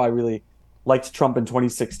great. That's why I really liked Trump in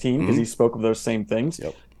 2016, because he spoke of those same things.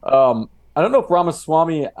 Yep. I don't know if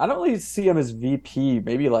Ramaswamy, I don't really see him as VP,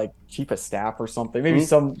 maybe like chief of staff or something, maybe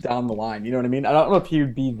some down the line. You know what I mean? I don't know if he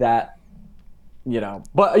would be that,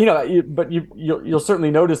 but you'll certainly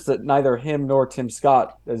notice that neither him nor Tim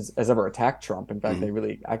Scott has ever attacked Trump. In fact, they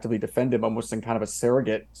really actively defend him almost in kind of a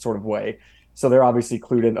surrogate sort of way. So they're obviously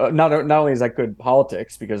clued in. Not only is that good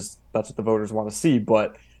politics, because that's what the voters want to see,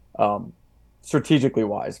 but strategically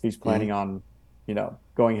wise, if he's planning on,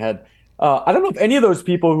 going ahead. I don't know if any of those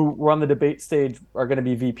people who were on the debate stage are going to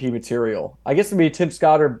be VP material. I guess maybe Tim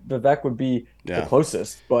Scott or Vivek would be the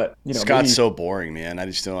closest, but Scott's so boring, man. I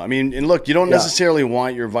just don't. I mean, and look, you don't necessarily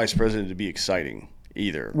want your vice president to be exciting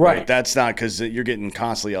either, right? That's not, because you're getting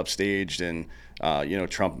constantly upstaged, and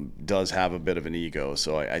Trump does have a bit of an ego,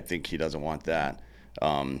 so I think he doesn't want that.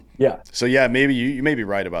 So yeah, maybe you may be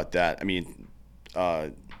right about that. I mean,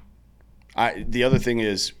 the other thing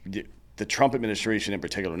is the Trump administration in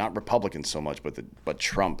particular, not Republicans so much, but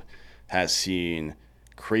Trump has seen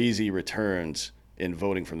crazy returns in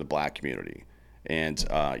voting from the black community, and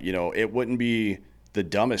it wouldn't be the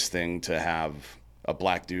dumbest thing to have a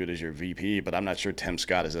black dude as your VP, but I'm not sure Tim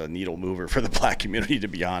Scott is a needle mover for the black community, to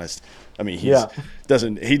be honest. I mean, he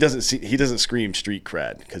doesn't scream street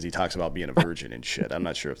cred, because he talks about being a virgin and shit. I'm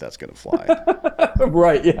not sure if that's going to fly.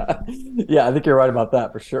 Right. Yeah. I think you're right about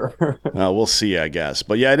that for sure. We'll see, I guess.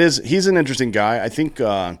 But yeah, he's an interesting guy. I think,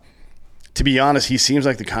 to be honest, he seems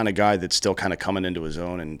like the kind of guy that's still kind of coming into his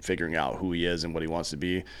own and figuring out who he is and what he wants to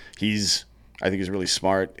be. I think he's really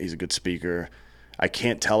smart. He's a good speaker. I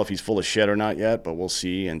can't tell if he's full of shit or not yet, but we'll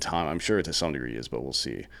see in time. I'm sure to some degree he is, but we'll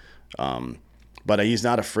see. But he's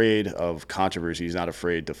not afraid of controversy. He's not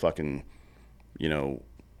afraid to fucking,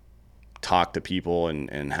 talk to people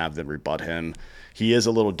and have them rebut him. He is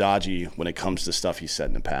a little dodgy when it comes to stuff he's said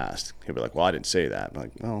in the past. He'll be like, well, I didn't say that. I'm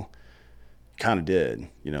like, no, kind of did,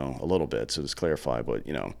 a little bit. So just clarify. But,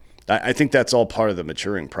 I think that's all part of the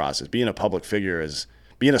maturing process. Being a public figure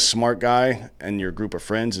being a smart guy and your group of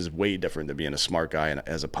friends is way different than being a smart guy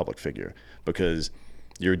as a public figure, because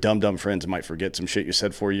your dumb friends might forget some shit you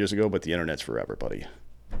said 4 years ago, but the internet's forever, buddy.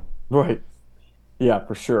 Right. Yeah,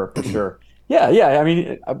 for sure. Yeah. I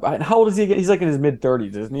mean, how old is he? He's like in his mid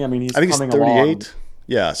 30s, isn't he? I mean, I think he's 38. Along.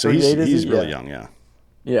 Yeah, so he's really young. Yeah.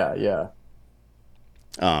 Yeah.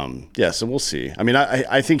 So we'll see. I mean,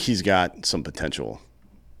 I think he's got some potential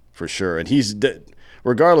for sure, and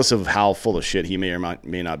regardless of how full of shit he may or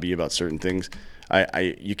may not be about certain things,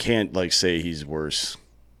 you can't say he's worse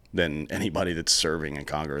than anybody that's serving in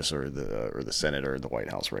Congress or the Senate or the White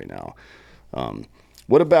House right now.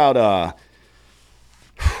 What about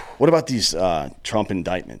these Trump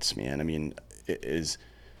indictments, man? I mean,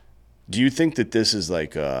 do you think that this is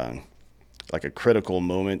like a critical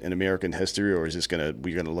moment in American history, or is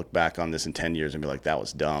we're gonna look back on this in 10 years and be like, that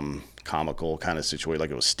was dumb, comical kind of situation, like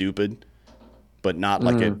it was stupid, but not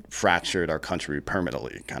like it fractured our country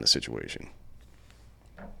permanently kind of situation?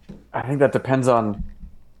 I think that depends on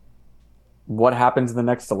what happens in the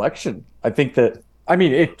next election. I think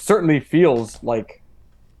it certainly feels like,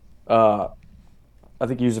 I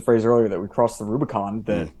think you used the phrase earlier that we crossed the Rubicon,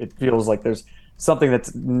 that it feels like there's something that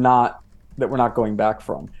we're not going back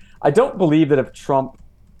from. I don't believe that if Trump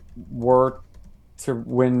were to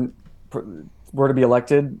win were to be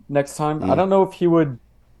elected next time, I Mm. don't know if he would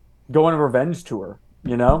go on a revenge tour.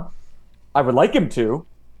 You know, I would like him to.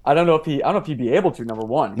 I don't know if he'd be able to. Number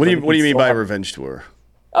one, because I think What do he'd you mean still by have. revenge tour?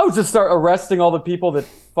 Oh, just start arresting all the people that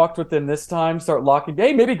fucked with him this time. Start locking.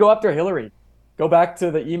 Hey, maybe go after Hillary. Go back to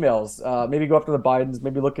the emails. Maybe go after the Bidens.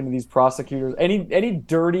 Maybe look into these prosecutors. Any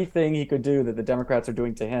dirty thing he could do that the Democrats are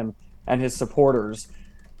doing to him and his supporters.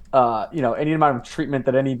 Any amount of treatment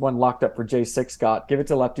that anyone locked up for J6 got, give it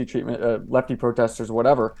to lefty treatment, lefty protesters,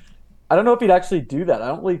 whatever. I don't know if he'd actually do that. I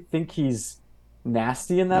don't really think he's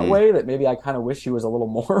nasty in that Mm. way. That maybe I kind of wish he was a little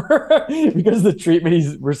more because of the treatment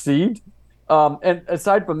he's received. And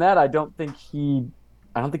aside from that, I don't think he'd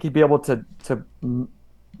be able to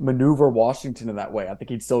maneuver Washington in that way. I think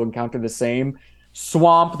he'd still encounter the same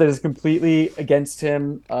swamp that is completely against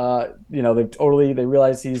him. They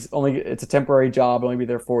realize it's a temporary job, only be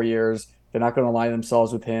there 4 years. They're not going to align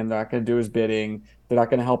themselves with him. They're not going to do his bidding. They're not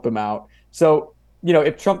going to help him out. So,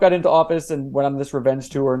 if Trump got into office and went on this revenge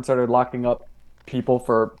tour and started locking up people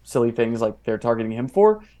for silly things like they're targeting him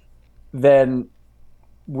for, then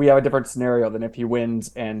we have a different scenario than if he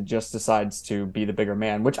wins and just decides to be the bigger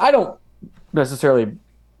man, which I don't necessarily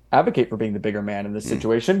advocate for being the bigger man in this Mm.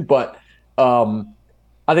 situation, but um,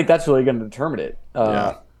 I think that's really going to determine it.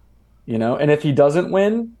 Yeah. And if he doesn't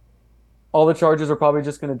win, all the charges are probably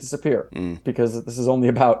just going to disappear Mm. because this is only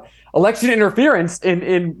about election interference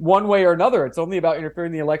in one way or another. It's only about interfering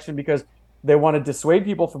in the election because they want to dissuade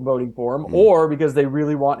people from voting for him Mm. or because they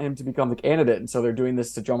really want him to become the candidate. And so they're doing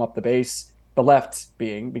this to drum up the base, the left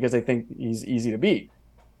being, because they think he's easy to beat.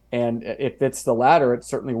 And if it's the latter, it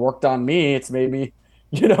certainly worked on me. It's made me,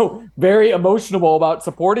 very emotional about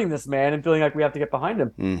supporting this man and feeling like we have to get behind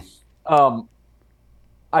him. Mm. Um,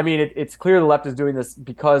 I mean, it's clear the left is doing this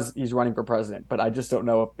because he's running for president, but I just don't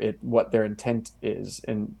know what their intent is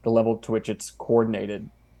and the level to which it's coordinated.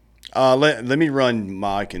 Let me run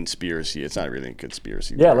my conspiracy. It's not really a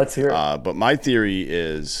conspiracy Yeah, theory. let's hear it. But my theory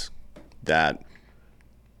is that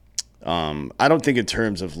I don't think in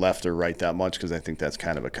terms of left or right that much because I think that's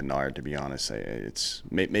kind of a canard, to be honest. It's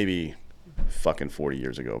maybe fucking 40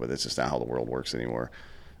 years ago, but that's just not how the world works anymore.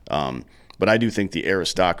 But I do think the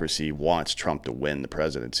aristocracy wants Trump to win the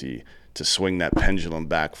presidency to swing that pendulum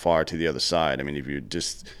back far to the other side. I mean, if you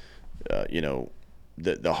just,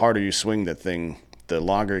 the harder you swing the thing, the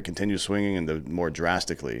longer it continues swinging and the more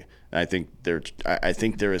drastically. And I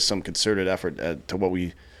think there is some concerted effort to what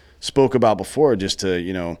we spoke about before, just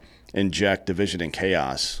to inject division and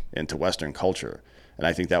chaos into Western culture. And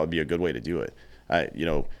I think that would be a good way to do it.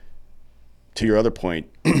 To your other point,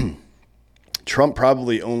 Trump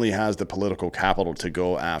probably only has the political capital to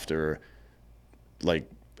go after like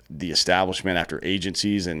the establishment, after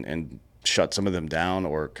agencies and shut some of them down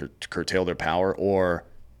or curtail their power, or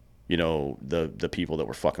the people that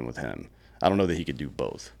were fucking with him. I don't know that he could do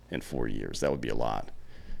both in 4 years. That would be a lot.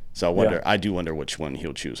 So I do wonder which one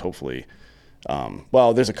he'll choose. Hopefully,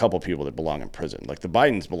 there's a couple people that belong in prison. Like the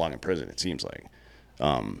Bidens belong in prison. It seems like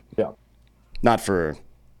Yeah. not for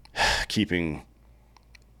keeping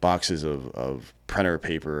boxes of printer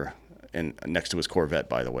paper and next to his Corvette,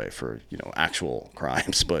 by the way, for actual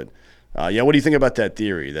crimes. But what do you think about that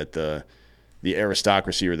theory that the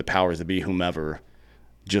aristocracy or the powers that be, whomever,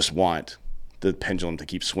 just want the pendulum to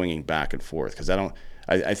keep swinging back and forth? Because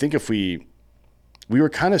I think if we were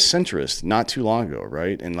kind of centrist not too long ago,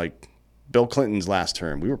 right? And like Bill Clinton's last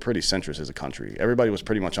term, we were pretty centrist as a country. Everybody was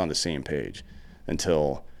pretty much on the same page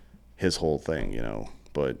until his whole thing,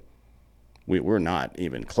 But we're not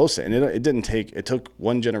even close to it. And it took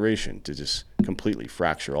one generation to just completely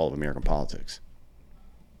fracture all of American politics.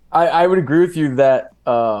 I would agree with you that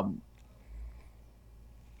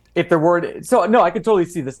if there were so no, I could totally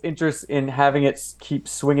see this interest in having it keep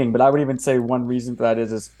swinging, but I would even say one reason for that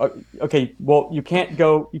is okay, well, you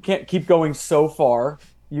can't keep going so far.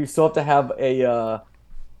 You still have to have the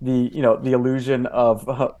illusion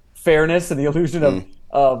of fairness and the illusion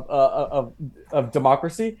Mm. of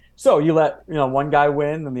democracy. So you let one guy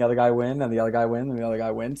win, then the other guy win, and the other guy win, and the other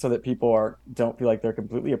guy win, so that people don't feel like they're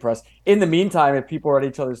completely oppressed. In the meantime, if people are at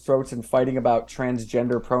each other's throats and fighting about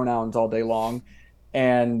transgender pronouns all day long,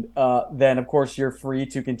 and then of course you're free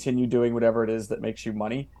to continue doing whatever it is that makes you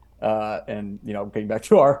money. And getting back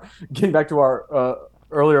to our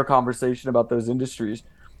earlier conversation about those industries.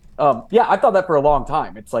 I thought that for a long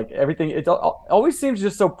time. It's like everything. It always seems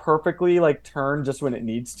just so perfectly like turned just when it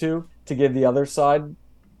needs to give the other side,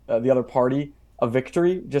 the other party, a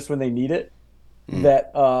victory just when they need it. Mm.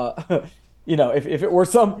 That if there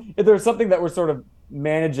was something that was sort of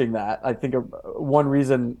managing that, I think one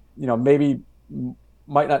reason maybe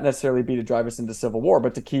might not necessarily be to drive us into civil war,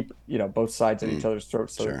 but to keep, both sides at each other's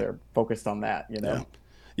throats so that Sure. they're focused on that, Yeah.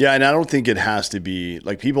 Yeah, and I don't think it has to be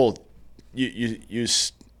like people. You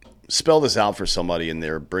spell this out for somebody, and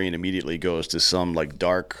their brain immediately goes to some like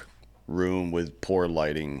dark room with poor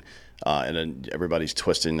lighting, and then everybody's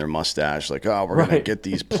twisting their mustache, like, "Oh, we're gonna Right. get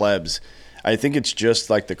these plebs." I think it's just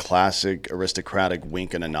like the classic aristocratic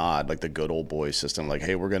wink and a nod, like the good old boy system. Like,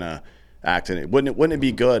 hey, we're gonna act in it. Wouldn't it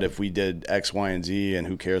be good if we did X, Y, and Z? And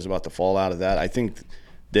who cares about the fallout of that? I think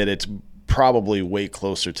that it's probably way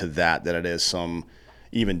closer to that than it is some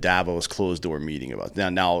even Davos closed door meeting about.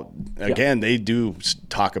 Now Yeah. again, they do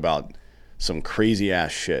talk about some crazy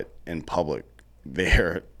ass shit in public.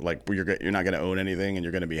 There, like you're not going to own anything and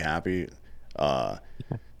you're going to be happy. Uh,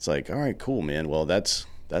 it's like, all right, cool, man. Well, that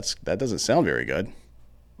doesn't sound very good.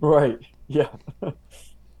 Right. Yeah.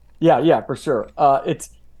 Yeah. Yeah. For sure. It's.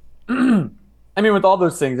 I mean, with all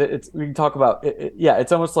those things, it's we can talk about. Yeah.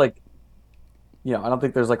 It's almost like I don't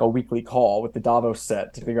think there's like a weekly call with the Davos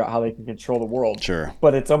set to figure out how they can control the world, Sure.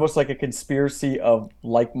 but it's almost like a conspiracy of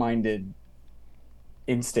like-minded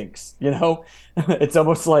instincts. It's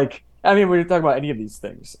almost like, I mean, when you're talking about any of these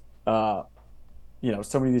things, so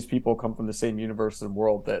many of these people come from the same universe and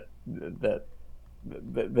world that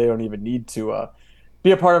they don't even need to be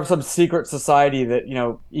a part of some secret society that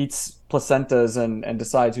eats placentas and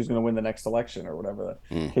decides who's going to win the next election or whatever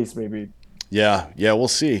the case may be. Yeah, yeah, we'll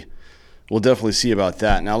see. We'll definitely see about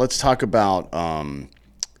that. Now let's talk about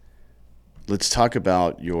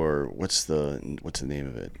your what's the name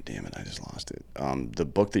of it? Damn it, I just lost it. The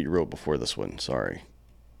book that you wrote before this one. Sorry.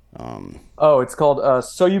 Oh, it's called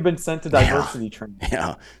 "So You've Been Sent to Yeah, Diversity Training."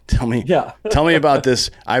 yeah. Tell me, Yeah. tell me about this.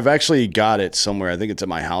 I've actually got it somewhere. I think it's at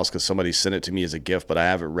my house because somebody sent it to me as a gift, but I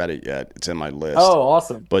haven't read it yet. It's in my list. Oh,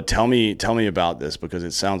 awesome. But tell me about this because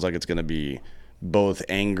it sounds like it's going to be both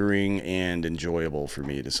angering and enjoyable for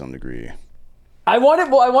me to some degree. I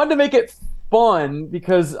wanted to make it fun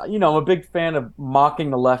because I'm a big fan of mocking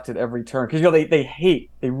the left at every turn because they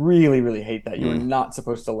really really hate that. You are Mm, not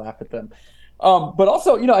supposed to laugh at them. But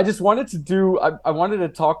also, I just wanted to I wanted to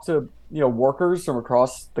talk to workers from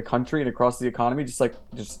across the country and across the economy, just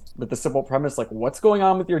with the simple premise, like, what's going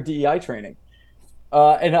on with your DEI training.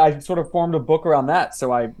 And I sort of formed a book around that.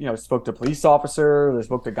 So I, spoke to police officers, I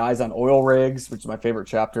spoke to guys on oil rigs, which is my favorite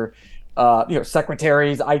chapter.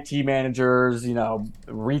 Secretaries, IT managers,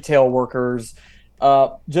 retail workers.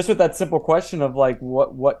 Just with that simple question of like,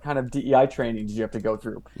 what kind of DEI training did you have to go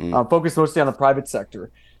through? mm. Focused mostly on the private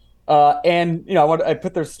sector. And I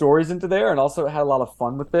put their stories into there, and also had a lot of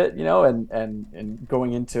fun with it, and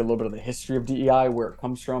going into a little bit of the history of DEI, where it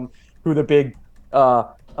comes from, who the big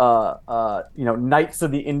knights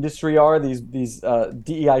of the industry are, these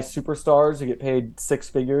DEI superstars who get paid six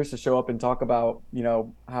figures to show up and talk about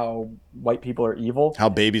how white people are evil. How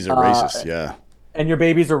babies are Uh, racist? Yeah. and your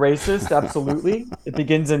babies are racist. Absolutely, it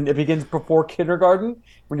begins before kindergarten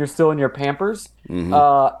when you're still in your Pampers. Hmm.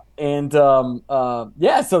 Yeah,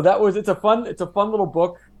 so it's a fun little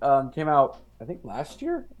book. Came out I think last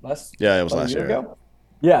year, last Yeah, it was about a last year year. ago.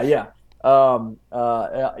 Yeah, yeah.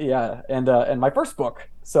 Yeah, and my first book.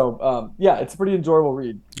 So yeah, it's a pretty enjoyable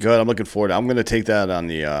read. Good. I'm looking forward. I'm going to take that on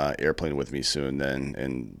the airplane with me soon, then,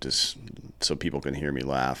 and just so people can hear me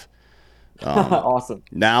laugh. Awesome.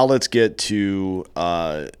 Now let's get to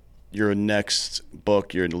your next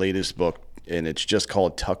book, your latest book, and it's just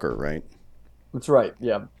called Tucker, right? That's right.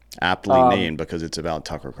 Yeah. Aptly Um, named because it's about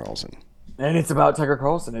Tucker Carlson. and it's about Tucker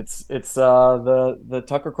Carlson. It's the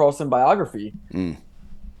Tucker Carlson biography. Mm.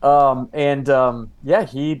 And Yeah,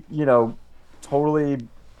 he, totally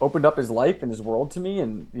opened up his life and his world to me,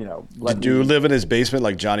 and let Did you me. live in his basement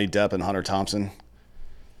like Johnny Depp and Hunter Thompson?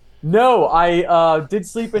 No, I did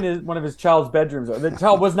sleep in one of his child's bedrooms. The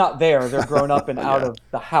child was not there; they're grown up and out Yeah, of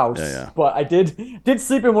the yeah, house. yeah. But I did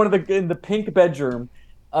sleep in the pink bedroom,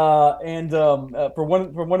 and for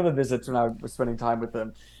one of the visits when I was spending time with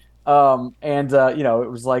him.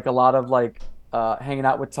 It was like a lot of like hanging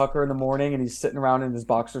out with Tucker in the morning, and he's sitting around in his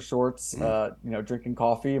boxer shorts, Mm. drinking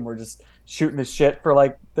coffee, and we're just shooting the shit for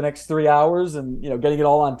like the next 3 hours, and getting it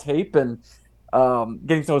all on tape, and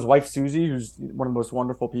getting to know his wife Susie, who's one of the most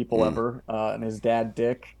wonderful people Mm. ever, and his dad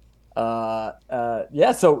Dick.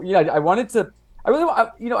 Yeah, so I wanted to. I really,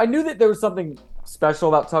 I knew that there was something special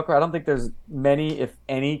about Tucker. I don't think there's many, if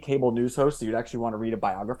any, cable news hosts that you'd actually want to read a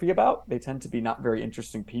biography about. They tend to be not very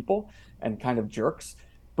interesting people and kind of jerks.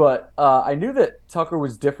 But I knew that Tucker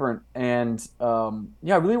was different, and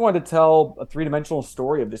yeah, I really wanted to tell a three-dimensional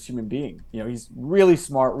story of this human being. He's really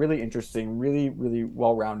smart, really interesting, really, really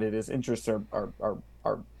well-rounded. His interests are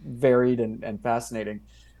varied and fascinating,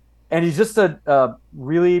 and he's just a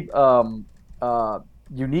really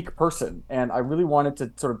unique person, and I really wanted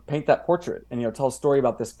to sort of paint that portrait and tell a story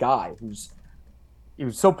about this guy who's he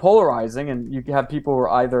was so polarizing, and you have people who are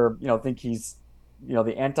either think he's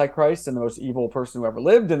the antichrist and the most evil person who ever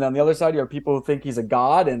lived, and on the other side you have people who think he's a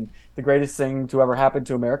god and the greatest thing to ever happen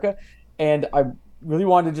to America. And I really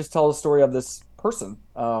wanted to just tell the story of this person,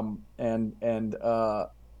 and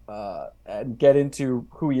get into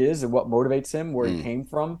who he is and what motivates him, where he Mm. came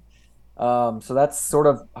from. So that's sort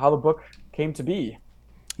of how the book came to be.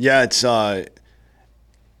 Yeah, it's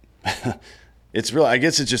real. I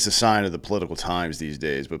guess it's just a sign of the political times these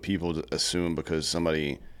days. But people assume because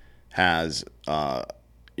somebody has,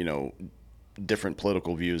 you know, different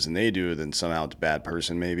political views than they do, then somehow it's a bad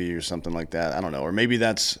person, maybe, or something like that. I don't know. Or maybe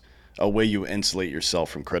that's a way you insulate yourself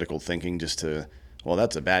from critical thinking, just to, well,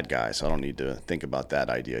 that's a bad guy, so I don't need to think about that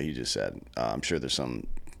idea he just said. I'm sure there's some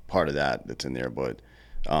part of that that's in there, but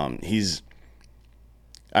he's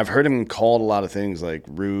I've heard him called a lot of things like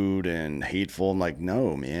rude and hateful. I'm like,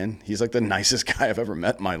 no, man. He's like the nicest guy I've ever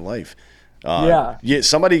met in my life. Yeah. Yeah,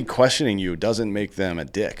 somebody questioning you doesn't make them a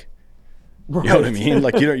dick. You know what I Right. mean?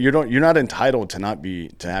 Like you're not entitled to not be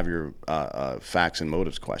to have your facts and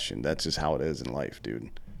motives questioned. That's just how it is in life, dude.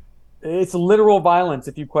 It's literal violence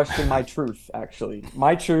if you question my truth, actually.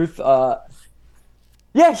 My truth.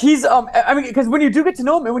 Yeah, he's I mean, because when you do get to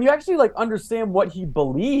know him and when you actually like understand what he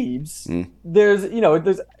believes, Mm, there's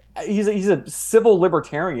he's a civil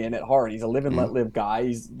libertarian at heart. He's a live and mm, let live guy.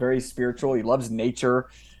 He's very spiritual. He loves nature.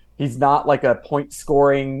 He's not like a point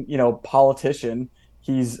scoring, politician.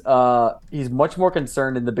 He's much more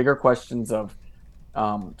concerned in the bigger questions of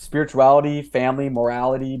spirituality, family,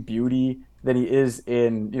 morality, beauty than he is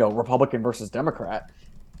in Republican versus Democrat.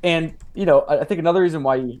 And I think another reason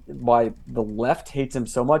why the left hates him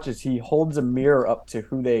so much is he holds a mirror up to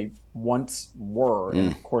who they once were, and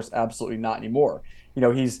mm. of course, absolutely not anymore.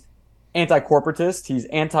 He's anti-corporatist, he's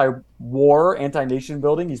anti-war, anti-nation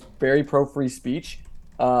building, he's very pro-free speech.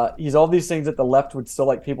 He's all these things that the left would still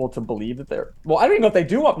like people to believe that they're. Well, I don't even know if they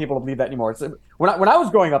do want people to believe that anymore. When I was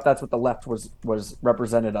growing up, that's what the left was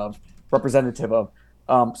representative of.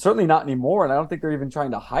 Certainly not anymore, and I don't think they're even trying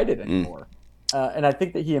to hide it Mm. anymore. And I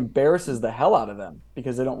think that he embarrasses the hell out of them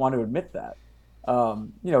because they don't want to admit that.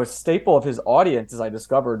 A staple of his audience, as I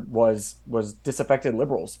discovered, was disaffected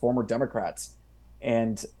liberals, former Democrats,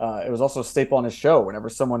 and it was also a staple on his show. Whenever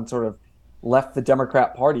someone sort of left the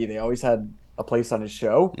Democrat Party, they always had a place on his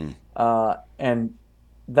show, Mm. and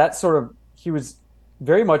that sort of he was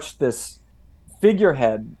very much this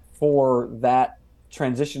figurehead for that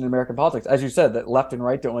transition in American politics. As you said, that left and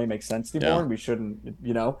right don't really make sense anymore, Yeah. and we shouldn't,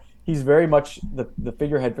 he's very much the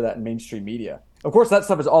figurehead for that in mainstream media. Of course, that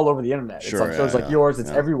stuff is all over the internet. It's Sure. on shows Yeah. like Yeah. yours,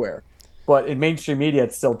 it's Yeah. everywhere. But in mainstream media,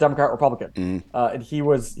 it's still Democrat, Republican. Mm. And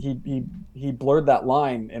he blurred that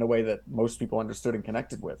line in a way that most people understood and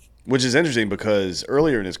connected with. Which is interesting because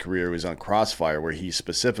earlier in his career he was on Crossfire, where he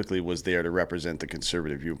specifically was there to represent the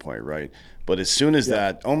conservative viewpoint, right? But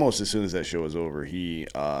Yeah. almost as soon as that show was over, he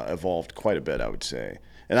evolved quite a bit, I would say.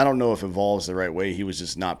 And I don't know if evolves the right way. He was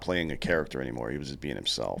just not playing a character anymore. He was just being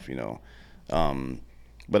himself, you know.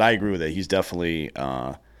 But I agree with it. He's definitely.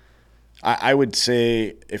 I would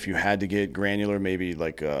say if you had to get granular, maybe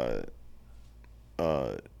like a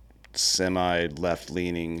semi left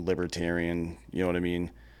leaning libertarian. You know what I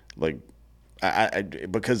mean? Like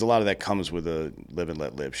because a lot of that comes with a live and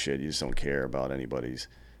let live shit. You just don't care about anybody's.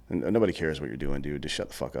 And nobody cares what you're doing, dude. Just shut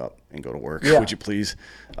the fuck up and go to work, Yeah. would you please?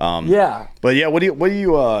 Yeah. But yeah,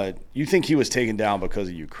 you think he was taken down because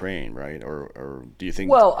of Ukraine, right? Or Well, do you think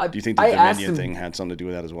the I asked Dominion thing him had something to do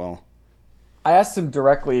with that as well? I asked him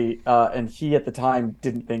directly, and he at the time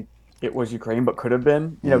didn't think it was Ukraine, but could have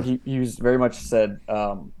been. Mm, He was very much said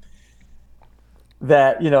that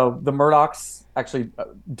the Murdochs actually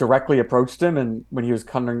directly approached him, and when he was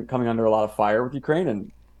coming under a lot of fire with Ukraine,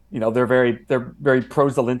 and they're very pro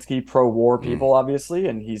Zelensky, pro war mm, people, obviously,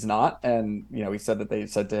 and he's not. And he said that they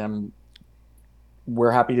said to him,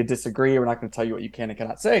 "We're happy to disagree. We're not going to tell you what you can and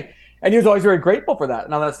cannot say." And he was always very grateful for that.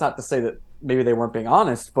 Now, that's not to say that maybe they weren't being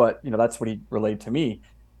honest, but that's what he relayed to me.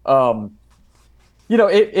 Um,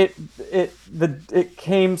 it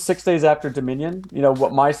came 6 days after Dominion.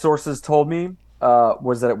 What my sources told me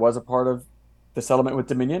was that it was a part of the settlement with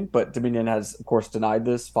Dominion, but Dominion has, of course, denied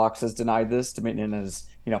this. Fox has denied this. Dominion has,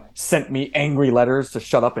 sent me angry letters to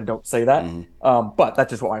shut up and don't say that. mm, But that's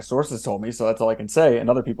just what my sources told me, so that's all I can say. And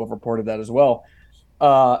other people have reported that as well.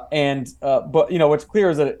 But what's clear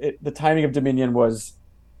is that the timing of Dominion was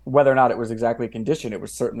whether or not it was exactly a condition. It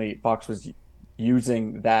was certainly Fox was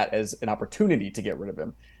using that as an opportunity to get rid of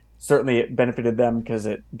him. Certainly, it benefited them because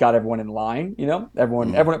it got everyone in line.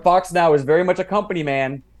 Everyone mm. at Fox now is very much a company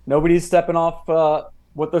man. Nobody's stepping off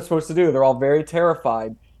what they're supposed to do. They're all very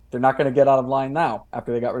terrified. They're not going to get out of line now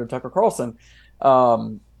after they got rid of Tucker Carlson.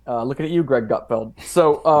 Looking at you, Greg Gutfeld.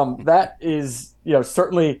 So that is,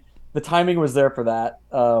 certainly the timing was there for that.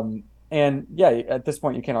 And yeah, at this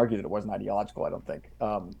point, you can't argue that it wasn't ideological. I don't think.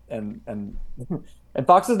 And and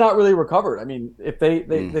Fox has not really recovered. I mean, if they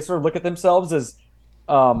sort of look at themselves as,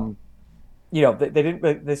 um, they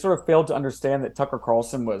didn't. They sort of failed to understand that Tucker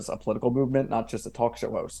Carlson was a political movement, not just a talk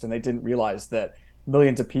show host, and they didn't realize that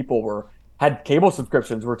millions of people had cable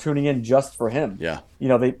subscriptions, were tuning in just for him. Yeah.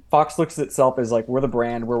 Fox looks at itself as like, we're the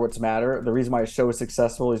brand, we're what's matter. The reason why a show is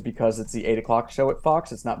successful is because it's the 8 o'clock show at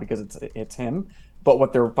Fox. It's not because it's him. But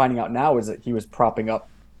what they're finding out now is that he was propping up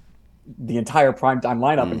the entire primetime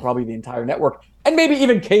lineup and probably the entire network, and maybe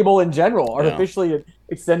even cable in general, artificially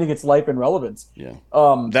extending its life and relevance. Yeah.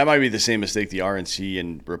 That might be the same mistake the RNC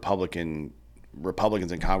and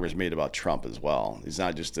Republicans in Congress made about Trump as well. He's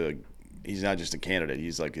not just a candidate.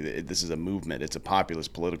 He's like, this is a movement. It's a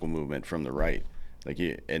populist political movement from the right.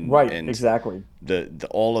 Exactly. The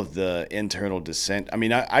all of the internal dissent. I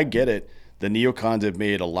mean, I get it. The neocons have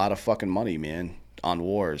made a lot of fucking money, man, on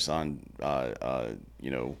wars, on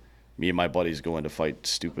me and my buddies going to fight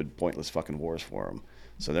stupid, pointless fucking wars for them.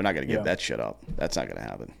 So they're not going to give that shit up. That's not going to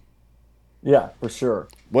happen. Yeah, for sure.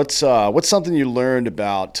 What's something you learned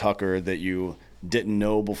about Tucker that you didn't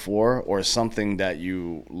know before, or something that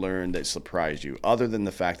you learned that surprised you, other than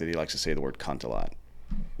the fact that he likes to say the word cunt a lot?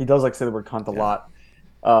 He does like to say the word cunt a lot.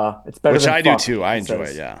 It's better Which than I fuck, do too. I enjoy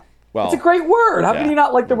it, yeah. Well, it's a great word. How can you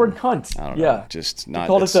not like the word cunt? I don't know. Yeah. Just not. He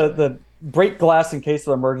called it the break glass in case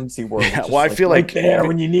of emergency word. Yeah, well, I feel like right there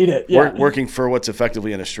when you need it. Yeah. Working for what's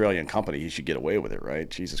effectively an Australian company, he should get away with it, right?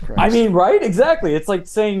 Jesus Christ. I mean, right? Exactly. It's like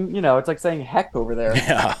saying, heck over there.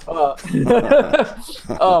 Yeah.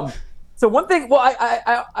 So one thing, well,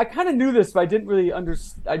 I kind of knew this, but I didn't really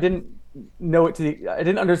I didn't know it I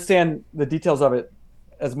didn't understand the details of it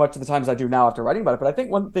as much of the time as I do now after writing about it. But I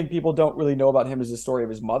think one thing people don't really know about him is the story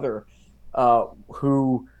of his mother,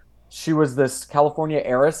 who she was this California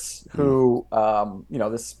heiress who,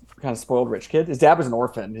 this kind of spoiled rich kid. His dad was an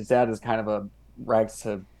orphan. His dad is kind of a rags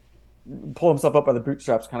to pull himself up by the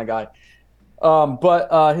bootstraps kind of guy.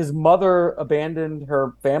 But his mother abandoned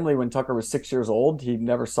her family when Tucker was 6 years old. He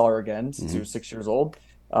never saw her again since he was 6 years old.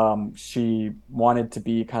 She wanted to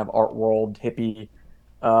be kind of art world hippie.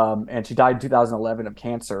 And she died in 2011 of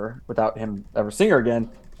cancer without him ever seeing her again.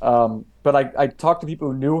 But I talked to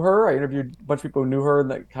people who knew her. I interviewed a bunch of people who knew her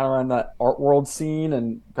that kind of around that art world scene,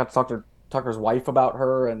 and got to talk to Tucker's wife about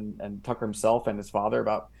her, and Tucker himself and his father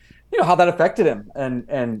about, how that affected him,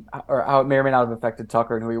 and or how it may or may not have affected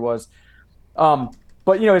Tucker and who he was.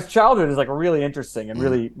 But his childhood is like really interesting and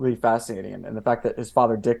really, really fascinating. And the fact that his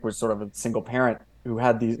father Dick was sort of a single parent who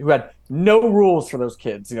had no rules for those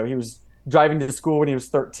kids. He was driving to school when he was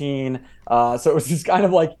 13. So it was just kind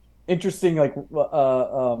of like interesting, like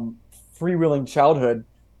freewheeling childhood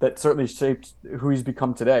that certainly shaped who he's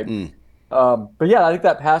become today. But yeah, I think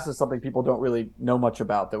that past is something people don't really know much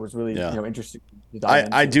about. That was really interesting to dive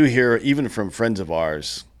into. I do hear even from friends of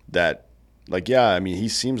ours that, like, I mean, he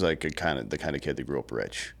seems like the kind of kid that grew up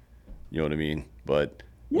rich. You know what I mean? But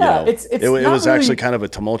it was actually kind of a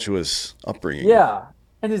tumultuous upbringing. Yeah.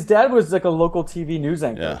 And his dad was like a local TV news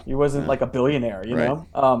anchor. Yeah. He wasn't like a billionaire, you know?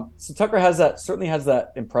 So Tucker certainly has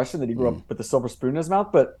that impression that he grew up with a silver spoon in his mouth,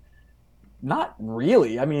 but not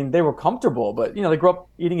really. I mean, they were comfortable, but they grew up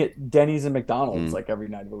eating at Denny's and McDonald's like every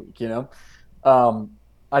night of the week,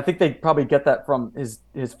 I think they probably get that from his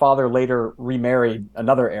father later remarried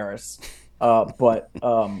another heiress, but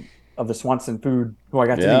of the Swanson food, who I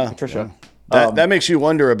got to meet, Patricia. Yeah. That makes you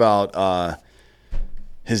wonder about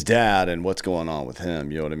his dad and what's going on with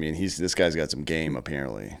him. You know what I mean? This guy's got some game,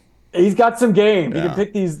 apparently. He's got some game. He can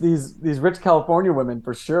pick these rich California women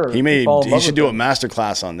for sure. He should do a master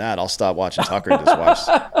class on that. I'll stop watching Tucker and just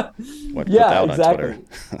put that exactly. on Twitter.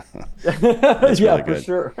 That's really good. For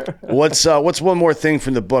sure. What's one more thing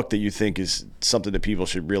from the book that you think is something that people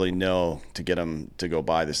should really know to get them to go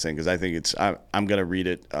buy this thing? Because I think I'm going to read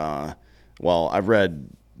it. I've read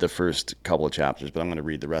the first couple of chapters, but I'm going to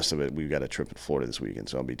read the rest of it. We've got a trip to Florida this weekend,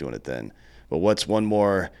 so I'll be doing it then. But what's one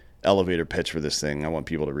more elevator pitch for this thing? I want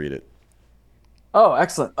people to read it. Oh,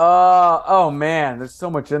 excellent. Oh man, there's so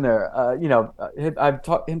much in there. I've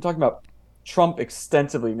him talking about Trump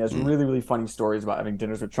extensively, and has really, really funny stories about having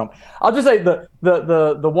dinners with Trump. I'll just say the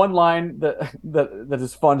one line that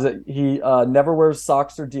is fun is that he never wears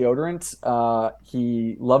socks or deodorant.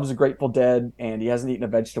 He loves the Grateful Dead, and he hasn't eaten a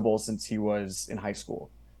vegetable since he was in high school.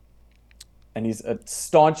 and he's a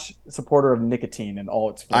staunch supporter of nicotine in all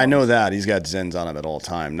its I know forms. that he's got Zens on him at all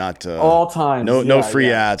time. Not All times, no yeah, free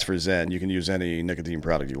yeah. ads for Zen. You can use any nicotine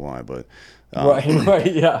product you want, but Right,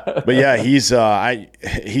 right, but yeah, yeah. he's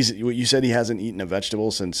you said he hasn't eaten a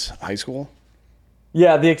vegetable since high school.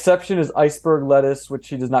 Yeah, the exception is iceberg lettuce, which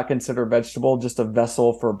he does not consider a vegetable, just a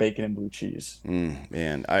vessel for bacon and blue cheese.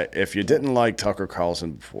 Man, if you didn't like Tucker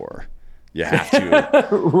Carlson before, you have to.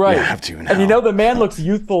 You Right. have to And now. the man looks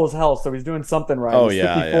youthful as hell, so he's doing something right. Oh He's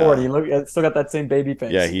yeah, 54 and yeah. still got that same baby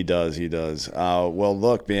Yeah, face. he does. He does. Well,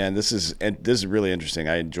 look, man, this is really interesting.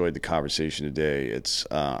 I enjoyed the conversation today. It's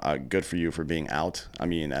good for you for being out. I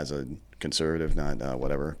mean, as a conservative, not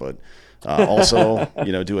whatever, but also,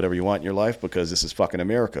 you know, do whatever you want in your life because this is fucking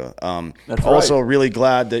America. That's right. Also, really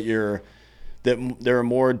glad that there are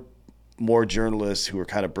more journalists who are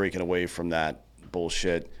kind of breaking away from that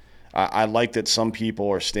bullshit. I like that some people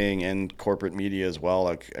are staying in corporate media as well.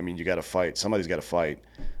 Like, I mean, you got to fight. Somebody's got to fight.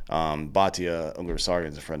 Batia Ungarsaryan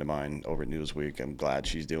is a friend of mine over at Newsweek. I'm glad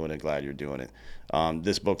she's doing it. Glad you're doing it.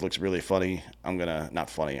 This book looks really funny. Not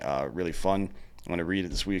funny, really fun. I'm gonna read it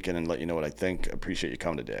this weekend and let you know what I think. Appreciate you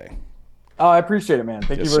coming today. Oh, I appreciate it, man.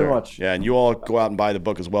 Thank Yes, you very sir. much. Yeah, and you all go out and buy the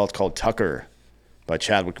book as well. It's called Tucker by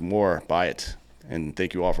Chadwick Moore. Buy it. And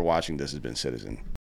thank you all for watching. This has been Citizen.